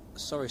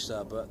 "Sorry,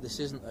 sir, but this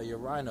isn't a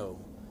urinal."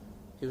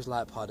 He was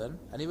like, "Pardon?"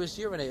 And he was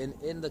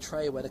urinating in the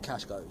tray where the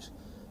cash goes.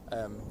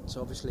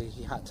 So obviously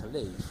he had to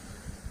leave.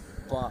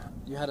 But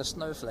you had a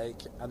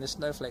snowflake, and this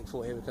snowflake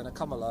thought he was going to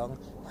come along,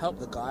 help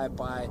the guy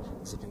by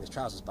zipping his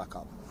trousers back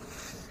up.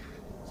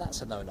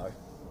 That's a no-no.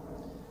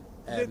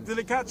 Did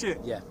it catch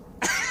it? Yeah.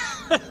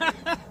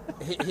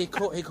 he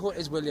caught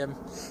his William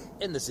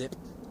in the zip,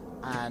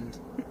 and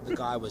the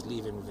guy was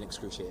leaving with an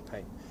excruciating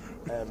pain.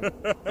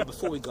 But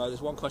before we go,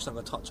 there's one question I'm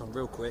going to touch on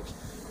real quick.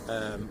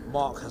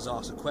 Mark has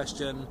asked a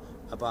question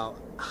about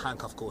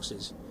handcuff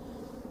courses.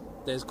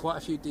 There's quite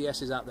a few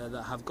DSs out there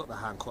that have got the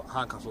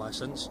handcuff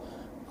license,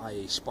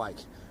 i.e. Spike.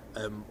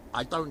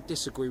 I don't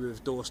disagree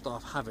with door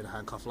staff having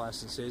handcuff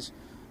licenses.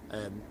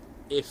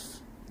 If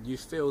you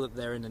feel that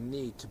they're in a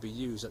need to be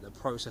used at the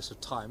process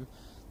of time,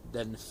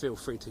 then feel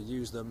free to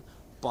use them.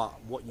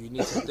 But what you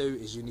need to do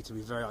is you need to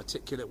be very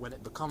articulate when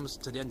it becomes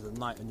to the end of the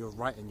night and you're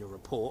writing your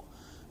report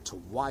to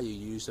why you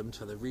use them,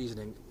 to the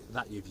reasoning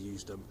that you've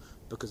used them.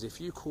 Because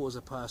if you cause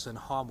a person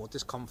harm or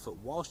discomfort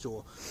whilst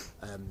you're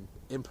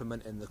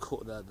implementing the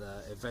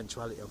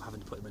eventuality of having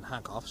to put them in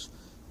handcuffs,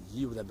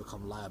 you will then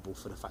become liable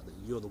for the fact that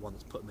you're the one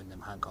that's put them in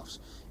them handcuffs.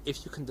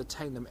 If you can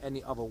detain them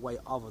any other way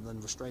other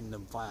than restraining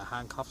them via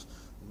handcuffs,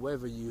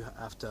 whether you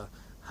have to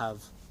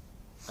have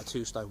a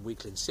 2-stone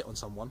weakling sit on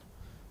someone,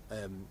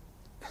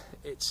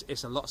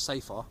 it's a lot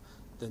safer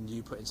than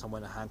you putting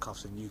someone in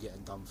handcuffs and you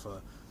getting done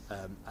for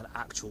an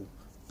actual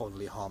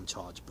bodily harm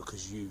charge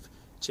because you've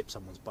chipped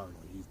someone's bone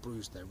or you've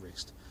bruised their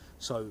wrist.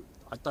 So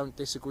I don't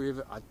disagree with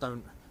it. I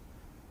don't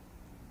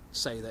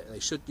say that they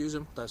should use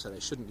them, don't say they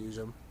shouldn't use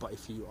them, but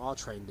if you are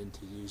trained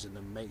into using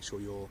them, make sure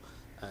your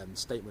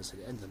statements at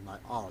the end of the night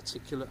are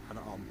articulate and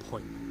are on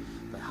point.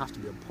 They have to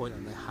be on point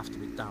and they have to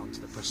be down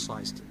to the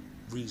precise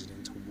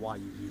reasoning to why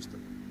you use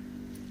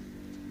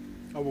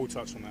them. I will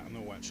touch on that and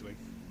all, actually.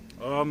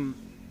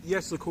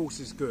 Yes, the course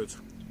is good.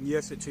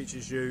 Yes, it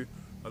teaches you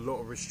a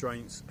lot of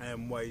restraints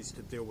and ways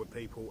to deal with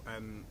people,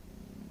 and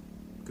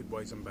good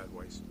ways and bad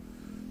ways.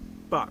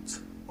 But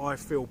I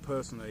feel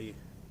personally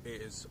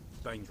it is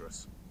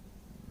dangerous.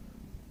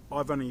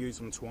 I've only used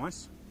them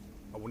twice.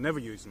 I will never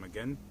use them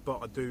again, but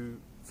I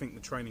do think the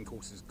training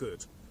course is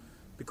good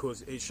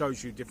because it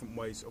shows you different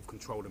ways of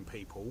controlling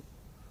people,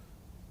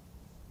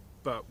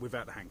 but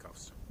without the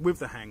handcuffs. With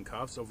the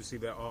handcuffs, obviously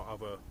there are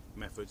other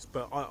methods,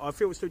 but I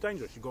feel it's too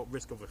dangerous. You've got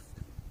risk of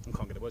I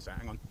can't get the words out,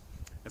 hang on.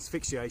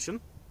 Asphyxiation,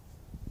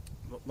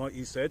 like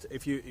you said,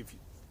 if you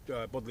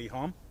bodily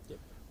harm, Yep.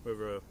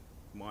 whether a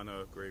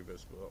minor,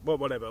 grievous, well,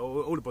 whatever,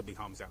 all the bodily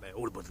harms out there,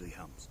 all the bodily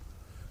harms,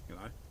 you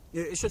know.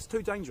 Yeah, it's just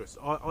too dangerous.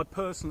 I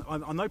personally,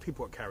 I know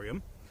people that carry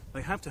them.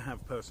 They have to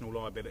have personal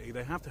liability.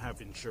 They have to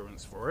have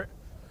insurance for it.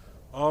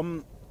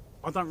 I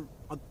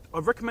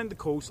recommend the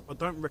course. I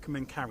don't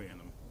recommend carrying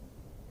them.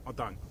 I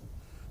don't,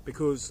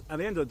 because at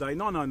the end of the day,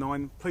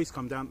 999. Please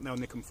come down. They'll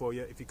nick them for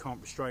you if you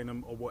can't restrain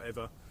them or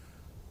whatever.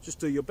 Just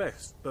do your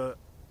best. But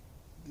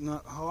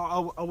no,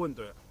 I wouldn't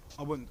do it.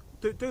 I wouldn't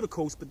do the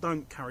course, but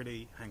don't carry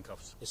the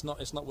handcuffs. It's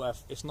not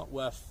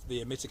worth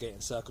the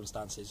mitigating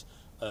circumstances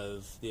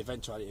of the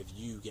eventuality of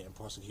you getting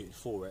prosecuted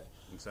for it.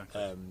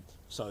 Exactly.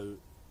 So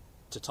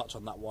to touch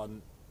on that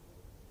one,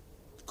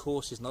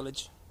 course is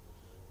knowledge.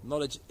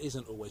 Knowledge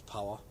isn't always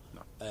power.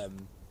 No.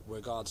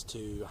 Regards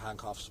to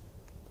handcuffs,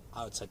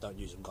 I would say don't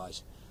use them,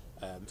 guys.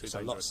 It's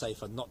a lot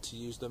safer not to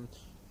use them.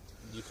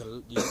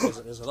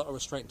 There's a lot of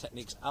restraint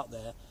techniques out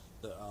there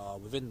that are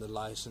within the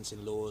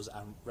licensing laws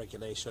and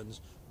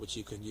regulations which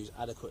you can use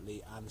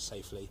adequately and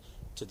safely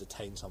to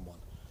detain someone.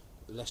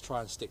 Let's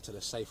try and stick to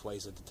the safe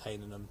ways of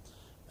detaining them.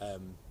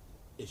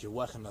 If you're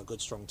working on a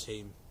good strong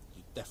team,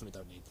 you definitely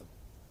don't need them.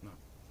 No.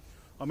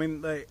 I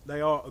mean,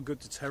 they are a good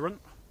deterrent,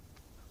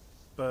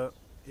 but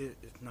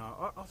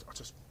I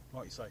just,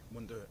 like you say,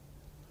 wouldn't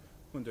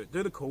do it.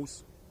 Do the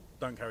course,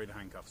 don't carry the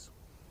handcuffs.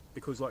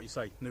 Because like you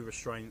say, new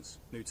restraints,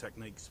 new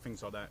techniques,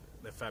 things like that,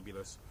 they're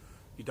fabulous.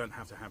 You don't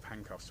have to have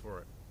handcuffs for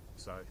it.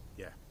 So,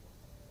 yeah.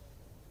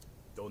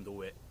 Don't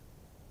do it.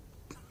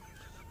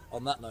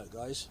 On that note,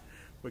 guys,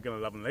 we're going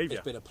to love and leave you.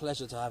 It's been a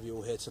pleasure to have you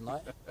all here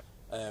tonight.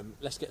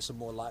 Let's get some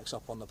more likes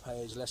up on the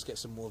page. Let's get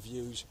some more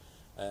views.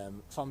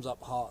 Thumbs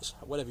up, hearts,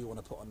 whatever you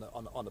want to put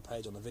on the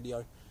page, on the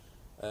video.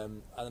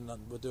 And then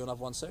we'll do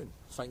another one soon.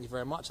 Thank you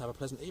very much. Have a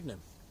pleasant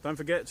evening. Don't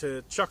forget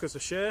to chuck us a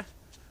share,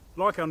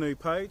 like our new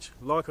page,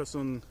 like us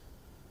on,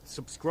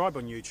 subscribe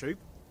on YouTube,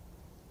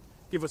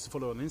 give us a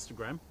follow on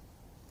Instagram,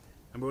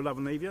 and we'll love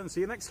and leave you and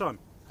see you next time.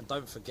 And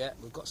don't forget,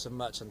 we've got some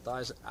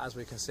merchandise, as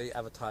we can see,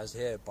 advertised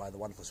here by the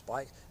wonderful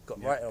Spike.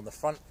 Got writing on the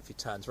front, if he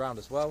turns round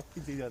as well.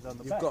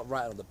 You've got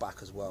writing on the back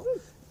as well.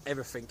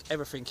 Everything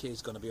here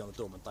is going to be on the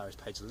Dortmund Diaries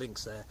page. The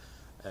link's there.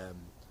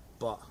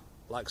 But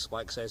like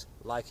Spike says,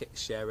 like it,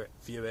 share it,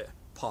 view it,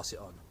 pass it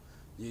on.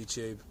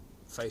 YouTube,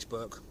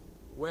 Facebook,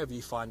 wherever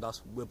you find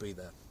us, we'll be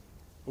there.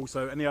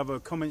 Also, any other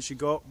comments you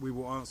got, we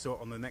will answer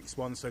on the next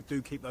one. So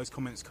do keep those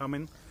comments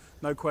coming.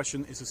 No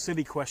question is a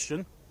silly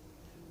question.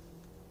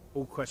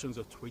 All questions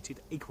are tweeted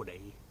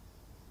equally.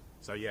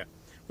 So yeah,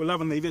 we'll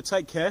love and leave you.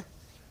 Take care,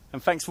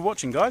 and thanks for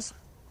watching, guys.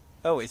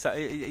 Oh, it's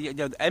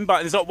the end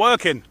button is not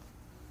working.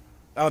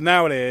 Oh,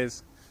 now it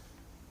is.